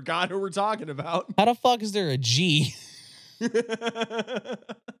already forgot who we're talking about. How the fuck is there a G?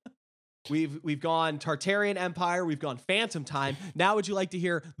 We've gone Tartarian Empire. We've gone Phantom Time. Now, would you like to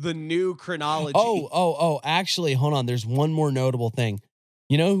hear the new chronology? Oh! Actually, hold on. There's one more notable thing.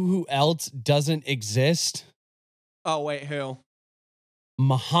 You know who else doesn't exist? Oh wait, who?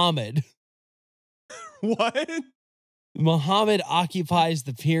 Muhammad. What? Muhammad occupies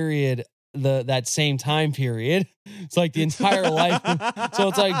the period, that same time period. It's like the entire life. So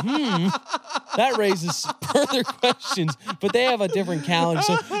it's like, that raises further questions. But they have a different calendar,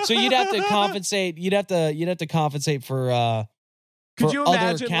 so you'd have to compensate. You'd have to compensate for. Could you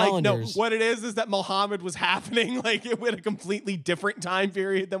imagine? Calendars. Like, no, what it is that Muhammad was happening like it with a completely different time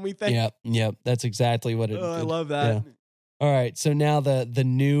period than we think. Yep. That's exactly what it is. I love that. Yeah. All right, so now the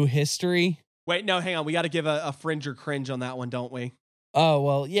new history. Wait, no, hang on. We got to give a fringe or cringe on that one, don't we? Oh,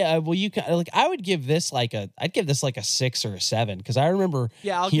 well, yeah. Well, you can like. I would give this I'd give this like a 6 or a 7 because I remember.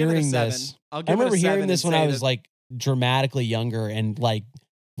 Yeah, I'll hearing give it a 7. this. I remember hearing this when I was like dramatically younger and like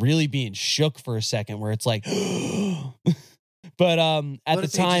really being shook for a second, where it's like, but at the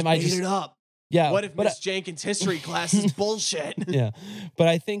time I just made it up. Yeah. What if Miss Jenkins' history class is bullshit? Yeah. But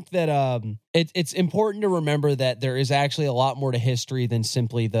I think that it's important to remember that there is actually a lot more to history than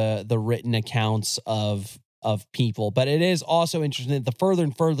simply the written accounts of people. But it is also interesting that the further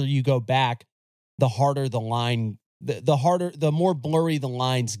and further you go back, the harder the line, the more blurry the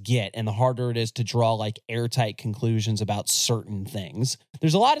lines get, and the harder it is to draw like airtight conclusions about certain things.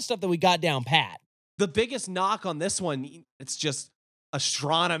 There's a lot of stuff that we got down pat. The biggest knock on this one, it's just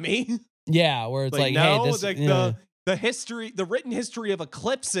astronomy. Yeah, where it's like no, hey, this, the history, the written history of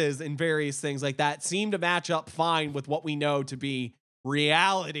eclipses and various things like that seem to match up fine with what we know to be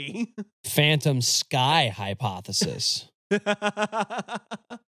reality. Phantom sky hypothesis. I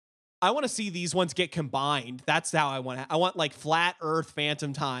want to see these ones get combined. That's how I want like flat Earth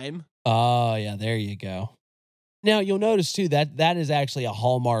Phantom Time. Oh yeah, there you go. Now you'll notice too that is actually a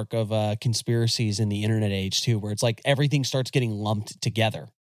hallmark of conspiracies in the internet age too, where it's like everything starts getting lumped together.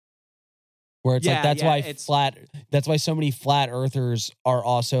 Where it's like that's why so many flat earthers are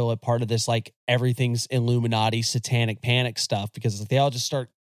also a part of this like everything's Illuminati satanic panic stuff, because they all just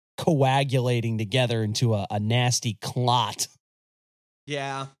start coagulating together into a nasty clot.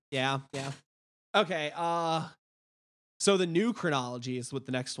 Yeah. Okay, so the new chronology is what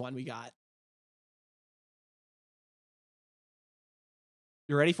the next one we got.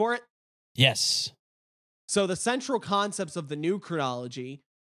 You ready for it? Yes. So the central concepts of the new chronology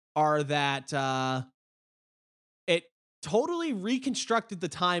are that it totally reconstructed the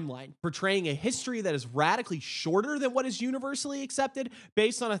timeline, portraying a history that is radically shorter than what is universally accepted,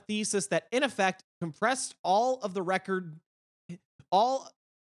 based on a thesis that, in effect, compressed all of the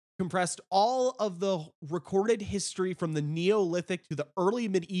recorded history from the Neolithic to the early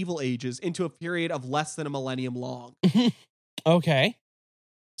medieval ages into a period of less than a millennium long. Okay.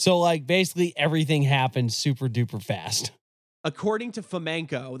 So, like, basically everything happened super duper fast. According to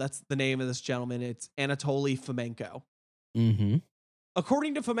Fomenko, that's the name of this gentleman. It's Anatoly Fomenko. Mm-hmm.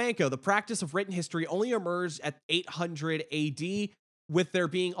 According to Fomenko, the practice of written history only emerged at 800 AD, with there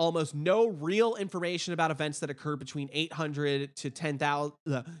being almost no real information about events that occurred between 800 to 10,000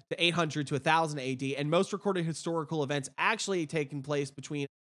 to 800 to 1000 AD, and most recorded historical events actually taking place between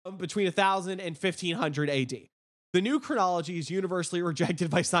 1000 and 1500 AD. The new chronology is universally rejected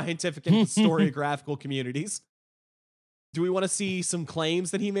by scientific and historiographical communities. Do we want to see some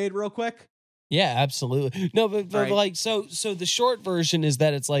claims that he made real quick? Yeah, absolutely. No, but Right. like, so the short version is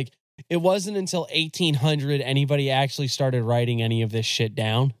that it's like, it wasn't until 1800 anybody actually started writing any of this shit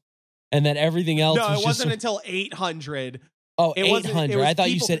down. And that everything else No, was it just... wasn't until 800. Oh, It wasn't- 800. it was I thought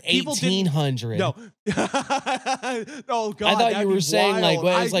you people- said people didn't- 1800. No. Oh, God. I thought that'd you were be saying, like, wild.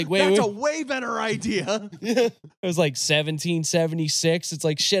 well, it's like, wait, That's wait. a way better idea. It was like 1776. It's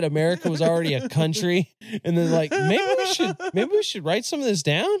like, shit, America was already a country. And then like, maybe we should write some of this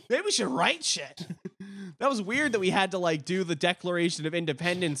down. Maybe we should write shit. That was weird that we had to like do the Declaration of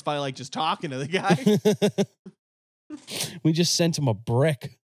Independence by like just talking to the guy. We just sent him a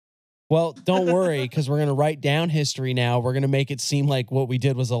brick. Well, don't worry, because we're going to write down history now. We're going to make it seem like what we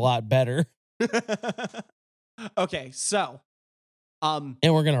did was a lot better. Okay, so And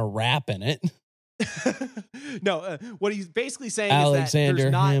we're going to rap in it. no, what he's basically saying Alexander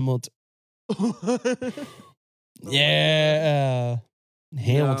is that Hamilton. Yeah.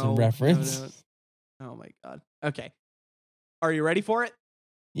 Hamilton reference. No. Oh my God. Okay. Are you ready for it?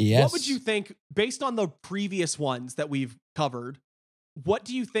 Yes. What would you think, based on the previous ones that we've covered, what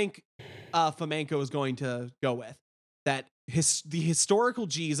do you think Fomenko is going to go with? That the historical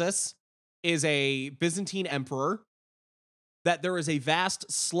Jesus is a Byzantine emperor, that there is a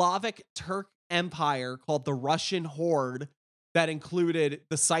vast Slavic Turk empire called the Russian Horde that included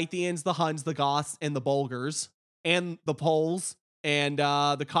the Scythians, the Huns, the Goths, and the Bulgars, and the Poles, and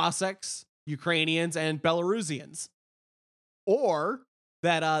the Cossacks, Ukrainians, and Belarusians. Or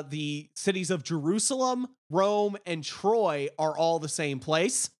that the cities of Jerusalem, Rome, and Troy are all the same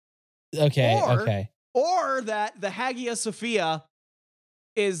place. Okay. Or that the Hagia Sophia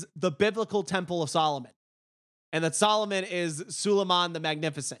is the biblical Temple of Solomon, and that Solomon is Suleiman the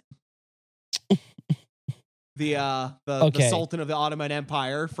Magnificent, the Sultan of the Ottoman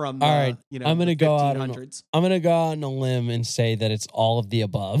Empire from the, all right. I'm gonna the go out 1500s. I'm going to go out on a limb and say that it's all of the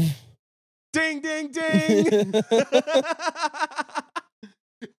above. Ding, ding, ding.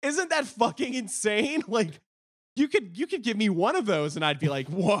 Isn't that fucking insane? Like, you could give me one of those and I'd be like,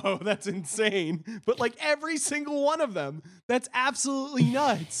 whoa, that's insane. But like every single one of them, that's absolutely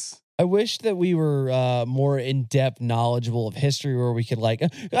nuts. I wish that we were more in-depth knowledgeable of history where we could like, I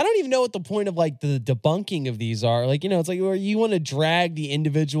don't even know what the point of like the debunking of these are. Like, it's like where you want to drag the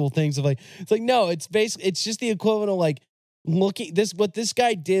individual things of like, it's like, no, it's basically, it's just the equivalent of like looking what this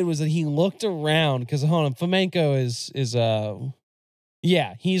guy did was that he looked around because hold on, Fomenko is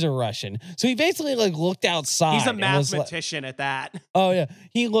yeah, he's a Russian. So he basically like looked outside. He's a and was mathematician at that. Oh yeah.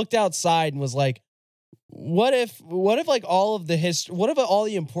 He looked outside and was like, what if like all of the what if all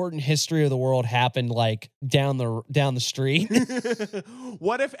the important history of the world happened like down the street?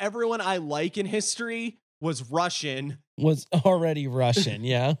 What if everyone I like in history was Russian? Was already Russian,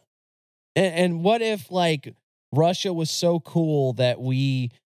 yeah. And what if like Russia was so cool that we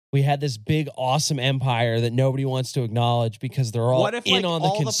had this big awesome empire that nobody wants to acknowledge because they're all in on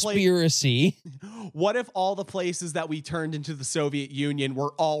the conspiracy. What if all the places that we turned into the Soviet Union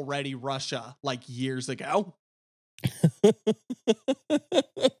were already Russia like years ago?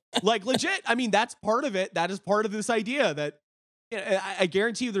 Like legit. I mean, that's part of it. That is part of this idea that I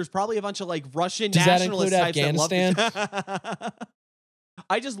guarantee you there's probably a bunch of like Russian Does that nationalist include types Afghanistan? that love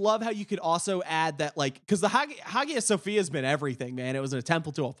I just love how you could also add that, like, because the Hagia Sophia has been everything, man. It was a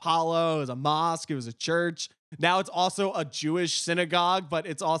temple to Apollo, it was a mosque, it was a church. Now it's also a Jewish synagogue, but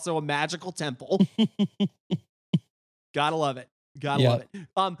it's also a magical temple. Gotta love it. Gotta love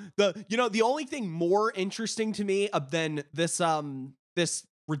it. The only thing more interesting to me than this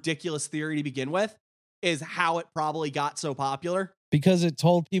ridiculous theory to begin with is how it probably got so popular. Because it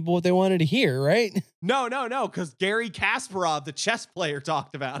told people what they wanted to hear, right? No, because Gary Kasparov, the chess player,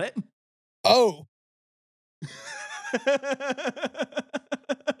 talked about it. Oh.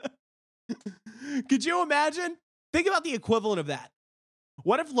 Could you imagine? Think about the equivalent of that.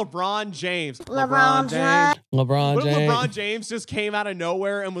 What if LeBron James LeBron What if LeBron James just came out of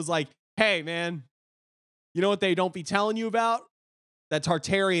nowhere and was like, hey, man, you know what they don't be telling you about? That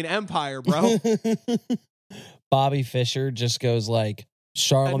Tartarian Empire, bro. Bobby Fischer just goes like,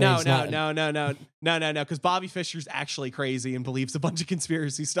 Charlemagne's No, because Bobby Fischer's actually crazy and believes a bunch of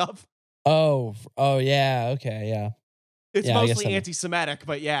conspiracy stuff. Oh, yeah, okay, yeah. It's Yeah, I guess mostly that- anti-Semitic,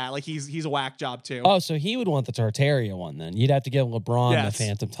 but yeah, like he's a whack job too. Oh, so he would want the Tartaria one then. You'd have to give LeBron Yes. the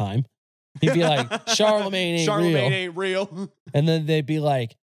Phantom Time. He'd be like, Charlemagne ain't real. Ain't real. And then they'd be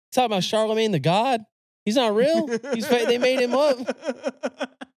like, talking about Charlemagne the God? He's not real? They made him up.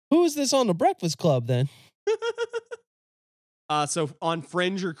 Who is this on the Breakfast Club then? So on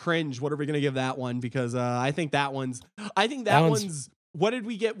Fringe or Cringe, what are we gonna give that one? Because I think that one's. That one's. What did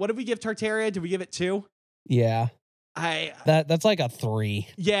we get? What did we give Tartaria? Did we give it 2? Yeah. That's like a 3.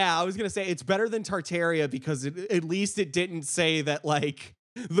 Yeah, I was gonna say it's better than Tartaria because at least it didn't say that like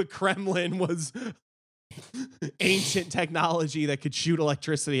the Kremlin was ancient technology that could shoot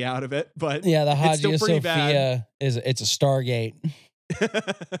electricity out of it. But Yeah, the it's still Hagia pretty bad. Sophia it's a Stargate.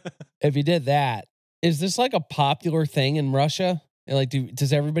 If you did that, is this like a popular thing in Russia? Like,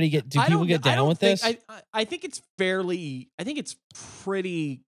 does everybody do people get down with this? I think it's fairly. I think it's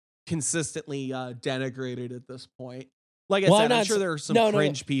pretty consistently denigrated at this point. Like I said, I'm sure there are some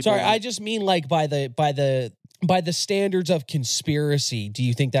cringe people. Sorry, I just mean like by the standards of conspiracy. Do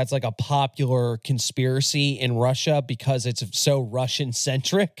you think that's like a popular conspiracy in Russia because it's so Russian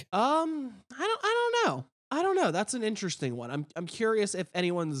centric? I don't know. I don't know. That's an interesting one. I'm curious if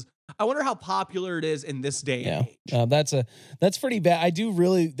anyone's. I wonder how popular it is in this day and age. That's pretty bad. I do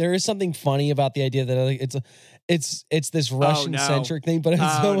really. There is something funny about the idea that it's this Russian centric thing, but it's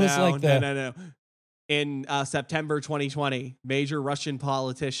almost like no. In September 2020, major Russian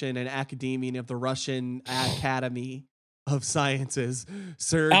politician and academician of the Russian Academy of Sciences,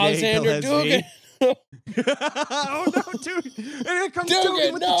 Sergei Alexander Gillespie. Oh no, dude! And here comes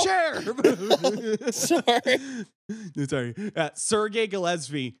Dugan with the chair. Sorry. Sergei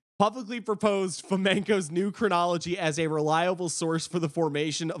Gillespie publicly proposed Fomenko's new chronology as a reliable source for the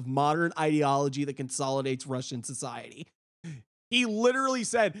formation of modern ideology that consolidates Russian society. He literally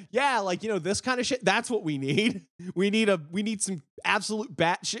said, yeah, like, this kind of shit, that's what we need. We need some absolute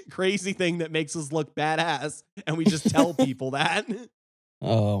batshit crazy thing that makes us look badass. And we just tell people that.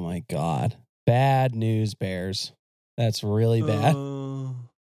 Oh my God. Bad news bears. That's really bad.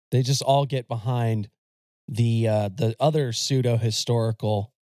 They just all get behind the other pseudo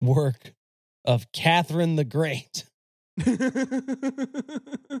historical work of Catherine the Great.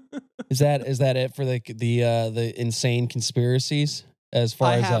 Is that it for the insane conspiracies as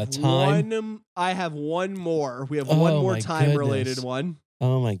far as time? I have one more. We have one more time related one.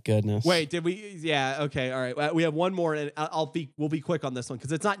 Oh my goodness! Wait, did we? Yeah. Okay. All right. We have one more, and we'll be quick on this one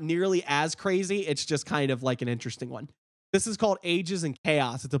because it's not nearly as crazy. It's just kind of like an interesting one. This is called Ages in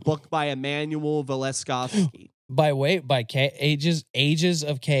Chaos. It's a book by Emanuel Veleskovsky. Ages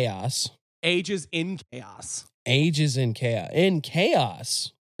of Chaos. Ages in Chaos. Ages in Chaos. In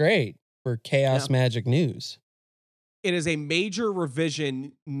Chaos. Great for Chaos Magic News. It is a major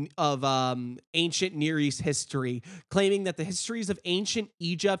revision of ancient Near East history, claiming that the histories of ancient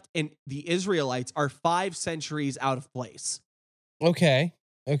Egypt and the Israelites are 5 centuries out of place. Okay.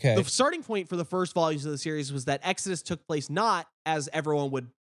 The starting point for the first volumes of the series was that Exodus took place not, as everyone would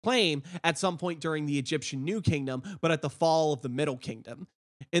claim, at some point during the Egyptian New Kingdom, but at the fall of the Middle Kingdom.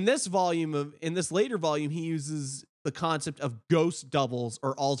 In this later volume, he uses the concept of ghost doubles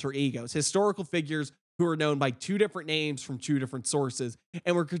or alter egos, historical figures who are known by 2 different names from 2 different sources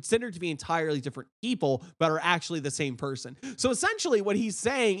and were considered to be entirely different people, but are actually the same person. So essentially what he's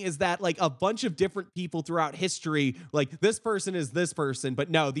saying is that like a bunch of different people throughout history, like this person is this person, but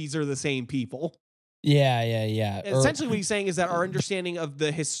no, these are the same people. Yeah. Essentially what he's saying is that our understanding of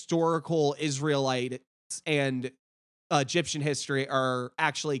the historical Israelites and Egyptian history are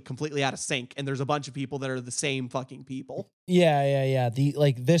actually completely out of sync, and there's a bunch of people that are the same fucking people. Yeah.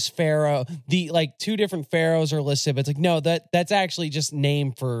 This pharaoh, 2 different pharaohs are listed, but it's like no, that's actually just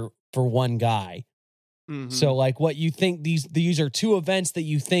named for one guy. Mm-hmm. So like what you think these are 2 events that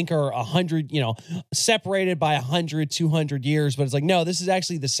you think are 100, separated by 100, 200 years, but it's like no, this is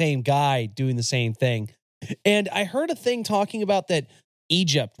actually the same guy doing the same thing. And I heard a thing talking about that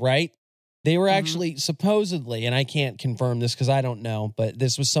Egypt, right? They were actually supposedly, and I can't confirm this because I don't know, but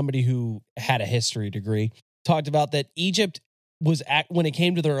this was somebody who had a history degree, talked about that Egypt was, when it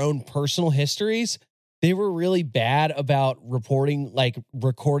came to their own personal histories, they were really bad about recording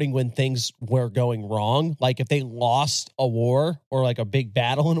when things were going wrong. Like if they lost a war or like a big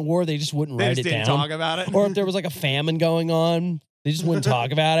battle in a war, they just wouldn't write it down. They just didn't talk about it. Or if there was like a famine going on, they just wouldn't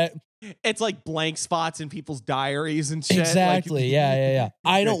talk about it. It's like blank spots in people's diaries and shit. Exactly. Yeah.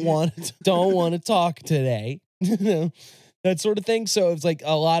 I don't want to talk today. That sort of thing. So it's like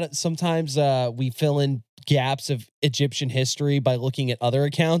sometimes we fill in gaps of Egyptian history by looking at other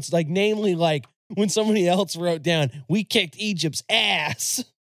accounts, like namely like when somebody else wrote down, "We kicked Egypt's ass."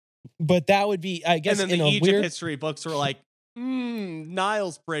 But that would be, I guess, And then in the a Egypt weird history books were like,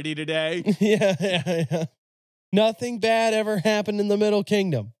 Nile's pretty today. yeah. Nothing bad ever happened in the Middle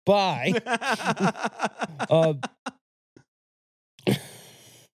Kingdom. Bye. I'm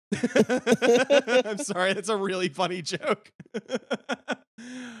sorry, that's a really funny joke.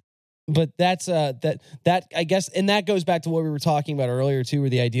 But that's that I guess, and that goes back to what we were talking about earlier too, where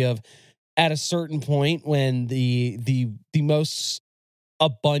the idea of at a certain point when the most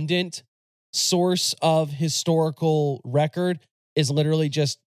abundant source of historical record is literally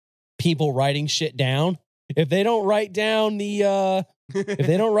just people writing shit down. If they don't write down if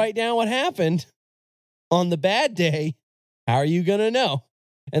they don't write down what happened on the bad day, how are you gonna know?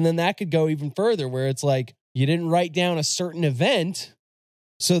 And then that could go even further, where it's like you didn't write down a certain event,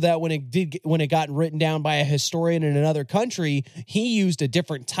 so that when it got written down by a historian in another country, he used a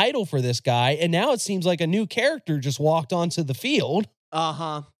different title for this guy, and now it seems like a new character just walked onto the field.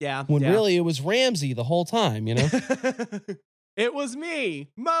 Yeah. When really it was Ramsey the whole time, you know? It was me,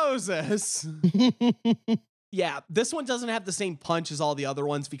 Moses. Yeah, this one doesn't have the same punch as all the other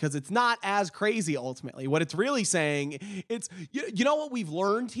ones because it's not as crazy ultimately. What it's really saying, it's you know what we've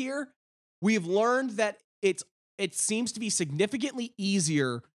learned here? We've learned that it seems to be significantly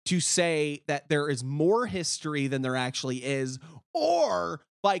easier to say that there is more history than there actually is, or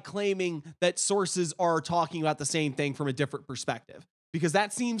by claiming that sources are talking about the same thing from a different perspective. Because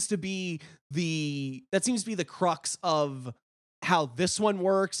that seems to be the crux of how this one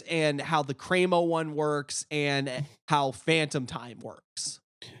works and how the Cramo one works and how Phantom Time works.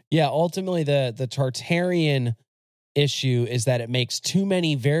 Yeah, ultimately the Tartarian issue is that it makes too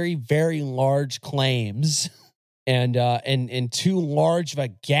many very, very large claims and too large of a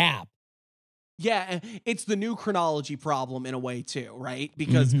gap. Yeah, it's the new chronology problem in a way too, right?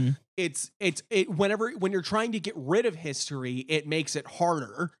 Because when you're trying to get rid of history, it makes it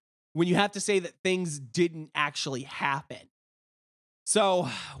harder when you have to say that things didn't actually happen. So,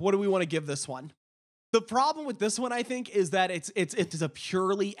 what do we want to give this one? The problem with this one, I think, is that it's a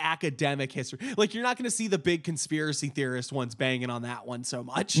purely academic history. Like, you're not going to see the big conspiracy theorist ones banging on that one so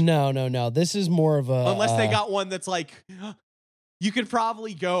much. No. This is more of a... Unless they got one that's like... You could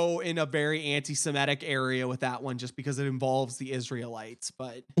probably go in a very anti-Semitic area with that one just because it involves the Israelites,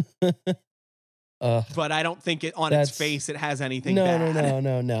 but... but I don't think on its face it has anything bad.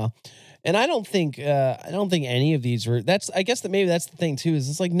 No. And I don't think any of these were... I guess that maybe that's the thing, too, is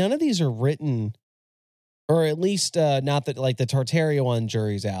it's like none of these are written... Or at least not that, like, the Tartaria one,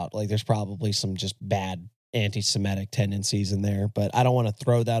 jury's out. Like, there's probably some just bad anti-Semitic tendencies in there, but I don't want to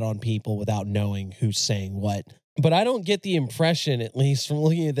throw that on people without knowing who's saying what. But I don't get the impression, at least from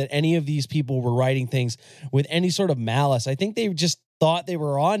looking at that, any of these people were writing things with any sort of malice. I think they just thought they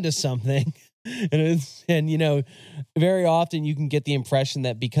were onto something. And you know, very often you can get the impression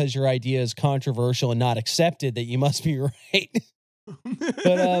that because your idea is controversial and not accepted, that you must be right.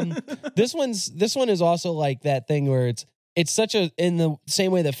 But this one is also like that thing where it's such a, in the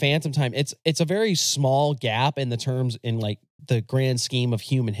same way that Phantom Time, it's a very small gap in the terms in like the grand scheme of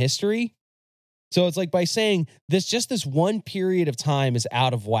human history. So it's like by saying this one period of time is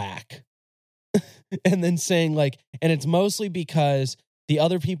out of whack. And then saying like, and it's mostly because the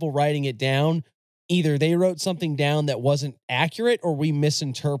other people writing it down, either they wrote something down that wasn't accurate or we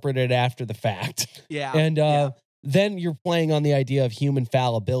misinterpreted after the fact. Yeah. And then you're playing on the idea of human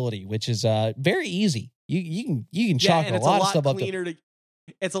fallibility, which is very easy. You can chalk a lot of stuff up to.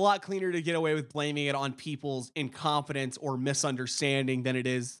 It's a lot cleaner to get away with blaming it on people's incompetence or misunderstanding than it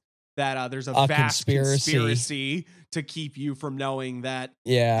is that there's a vast conspiracy to keep you from knowing that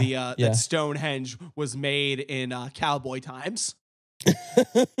that Stonehenge was made in cowboy times.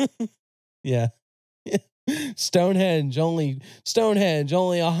 Yeah. Stonehenge only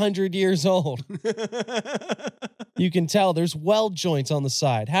 100 years old. You can tell there's weld joints on the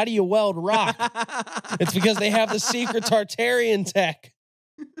side. How do you weld rock? It's because they have the secret Tartarian tech.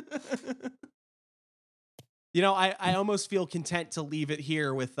 You know, I almost feel content to leave it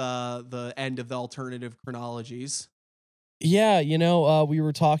here with the end of the alternative chronologies. Yeah, you know, we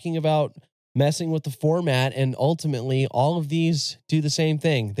were talking about messing with the format, and ultimately all of these do the same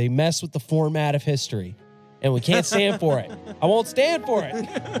thing. They mess with the format of history. And we can't stand for it. I won't stand for it.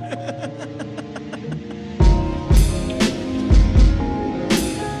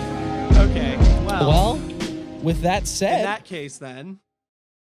 Okay. Well, with that said, in that case, then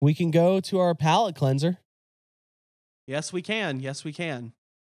we can go to our palate cleanser. Yes, we can.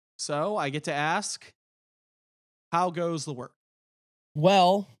 So I get to ask, how goes the work?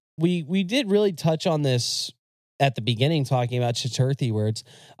 Well, we did really touch on this at the beginning, talking about Chaturthi words.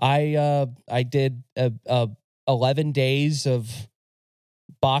 I did 11 days of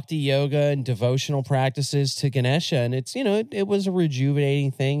bhakti yoga and devotional practices to Ganesha, and it's, you know, it was a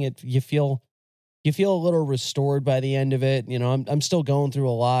rejuvenating thing. You feel a little restored by the end of it. You know, I'm still going through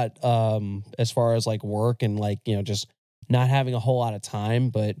a lot as far as like work and like, you know, just not having a whole lot of time,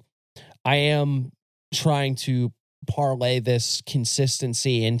 but I am trying to parlay this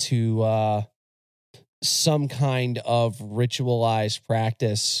consistency into some kind of ritualized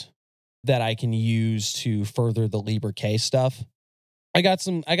practice that I can use to further the Liber K stuff. I got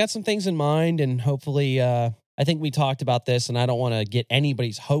some things in mind, and hopefully I think we talked about this, and I don't want to get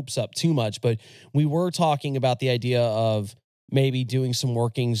anybody's hopes up too much, but we were talking about the idea of maybe doing some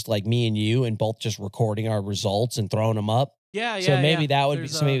workings like me and you, and both just recording our results and throwing them up. Yeah. So maybe that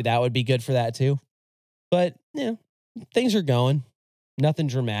would maybe that would be good for that too. But yeah, things are going. Nothing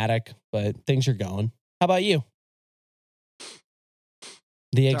dramatic, but things are going. How about you?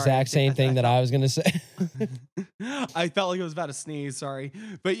 The exact same thing that I was going to say. I felt like I was about to sneeze. Sorry.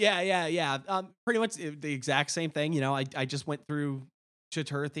 But yeah. Pretty much the exact same thing. You know, I just went through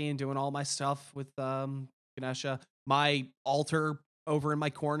Chaturthi and doing all my stuff with Ganesha. My altar over in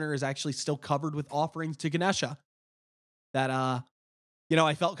my corner is actually still covered with offerings to Ganesha. That, you know,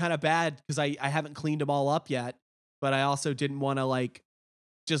 I felt kind of bad because I haven't cleaned them all up yet. But I also didn't want to like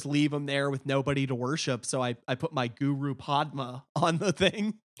just leave them there with nobody to worship. So I put my Guru Padma on the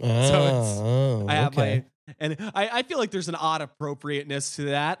thing. I have and I feel like there's an odd appropriateness to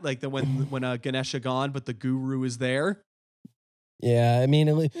that. Like when Ganesha gone, but the Guru is there. Yeah. I mean,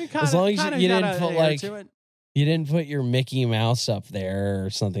 as long as you didn't put like, you didn't put your Mickey Mouse up there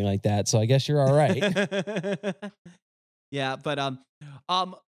or something like that. So I guess you're all right. Yeah. But,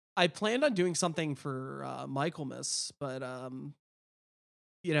 I planned on doing something for Michaelmas, but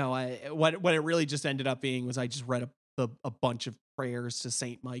you know, what it really just ended up being was I just read a bunch of prayers to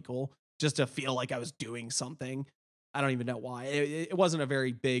Saint Michael just to feel like I was doing something. I don't even know why. It wasn't a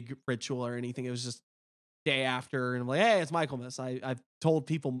very big ritual or anything. It was just day after, and I'm like, hey, it's Michaelmas. I've told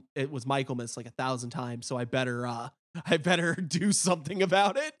people it was Michaelmas like 1,000 times, so I better do something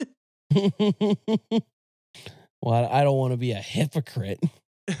about it. Well, I don't want to be a hypocrite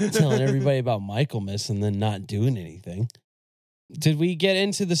telling everybody about Michaelmas and then not doing anything. Did we get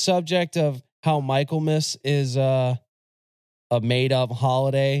into the subject of how Michaelmas is a made-up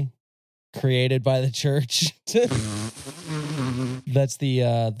holiday created by the church? That's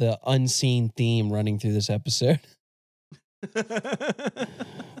the unseen theme running through this episode.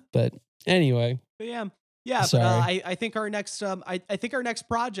 But anyway. But yeah. But I think our next I think our next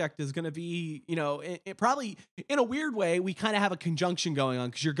project is going to be, you know, it probably in a weird way we kind of have a conjunction going on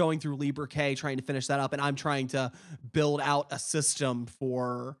because you're going through Liber K trying to finish that up, and I'm trying to build out a system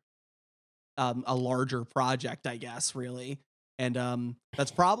for a larger project, I guess, really. And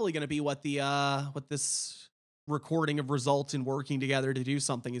that's probably going to be what this recording of results and working together to do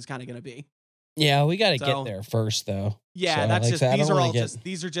something is kind of going to be. Yeah, we got to get there first, though. Yeah, so, that's just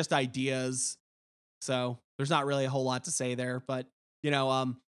these are just ideas. So there's not really a whole lot to say there, but you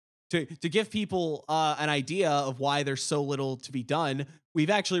know, to give people an idea of why there's so little to be done, we've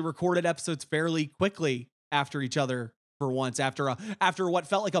actually recorded episodes fairly quickly after each other for once. After what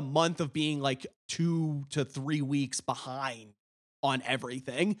felt like a month of being like 2 to 3 weeks behind on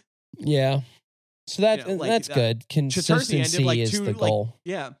everything. Yeah, so that's good. Consistency is the goal.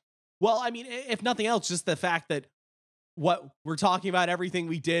 Yeah. Well, I mean, if nothing else, just the fact that what we're talking about, everything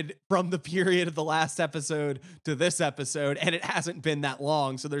we did from the period of the last episode to this episode, and it hasn't been that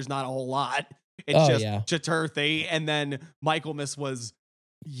long, so there's not a whole lot. It's Chaturthi, and then Michaelmas was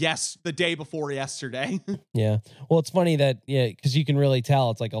the day before yesterday. Yeah. Well, it's funny that because you can really tell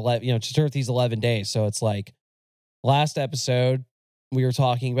it's like Chaturthi's 11 days, so it's like last episode we were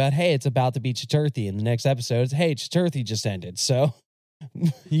talking about, hey, it's about to be Chaturthi, and the next episode is, hey, Chaturthi just ended, so.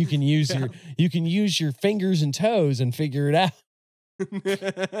 You can use your fingers and toes and figure it out.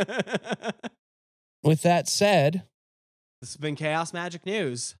 With that said, this has been Chaos Magic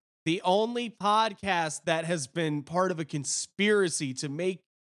News, the only podcast that has been part of a conspiracy to make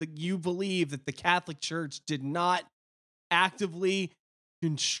you believe that the Catholic Church did not actively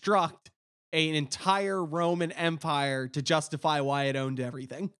construct an entire Roman Empire to justify why it owned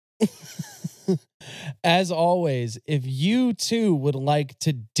everything. As always, if you too would like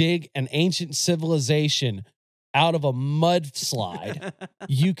to dig an ancient civilization out of a mudslide,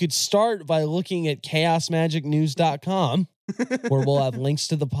 you could start by looking at chaosmagicnews.com, where we'll have links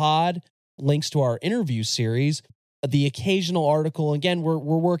to the pod, links to our interview series, the occasional article. Again, we're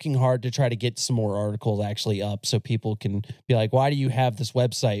working hard to try to get some more articles actually up so people can be like, why do you have this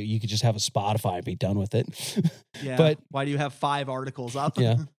website? You could just have a Spotify and be done with it. Yeah. But why do you have 5 articles up?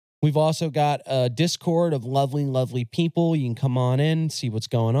 Yeah. We've also got a Discord of lovely, lovely people. You can come on in, see what's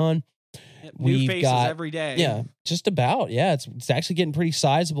going on. New faces every day. Yeah, just about. Yeah, it's actually getting pretty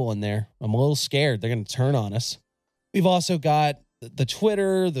sizable in there. I'm a little scared. They're going to turn on us. We've also got the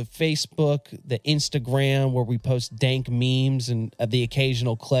Twitter, the Facebook, the Instagram, where we post dank memes and the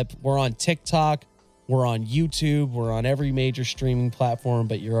occasional clip. We're on TikTok. We're on YouTube. We're on every major streaming platform,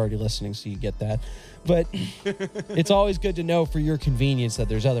 but you're already listening, so you get that. But it's always good to know for your convenience that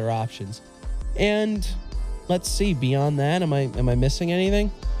there's other options. And let's see, beyond that, am I missing anything?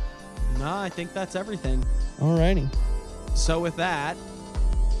 No, I think that's everything. Alrighty. So with that,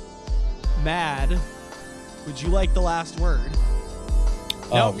 Mad, would you like the last word?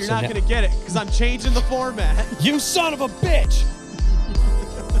 Nope, you're not going to get it because I'm changing the format. You son of a bitch!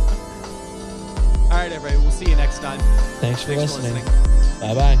 All right, everybody. We'll see you next time. Thanks for listening.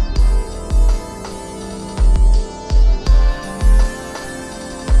 Bye-bye.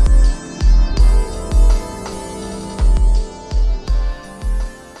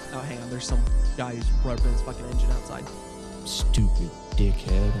 Oh, hang on. There's some guy who's revving his fucking engine outside. Stupid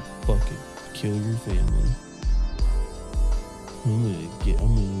dickhead. I'll fucking kill your family. I'm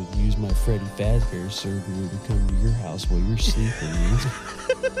gonna use my Freddy Fazbear server to come to your house while you're sleeping.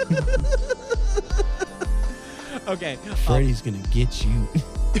 Okay. Freddy's gonna get you.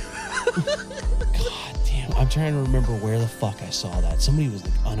 God damn. I'm trying to remember where the fuck I saw that. Somebody was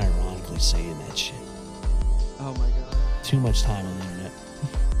like unironically saying that shit. Oh my God. Too much time on the internet.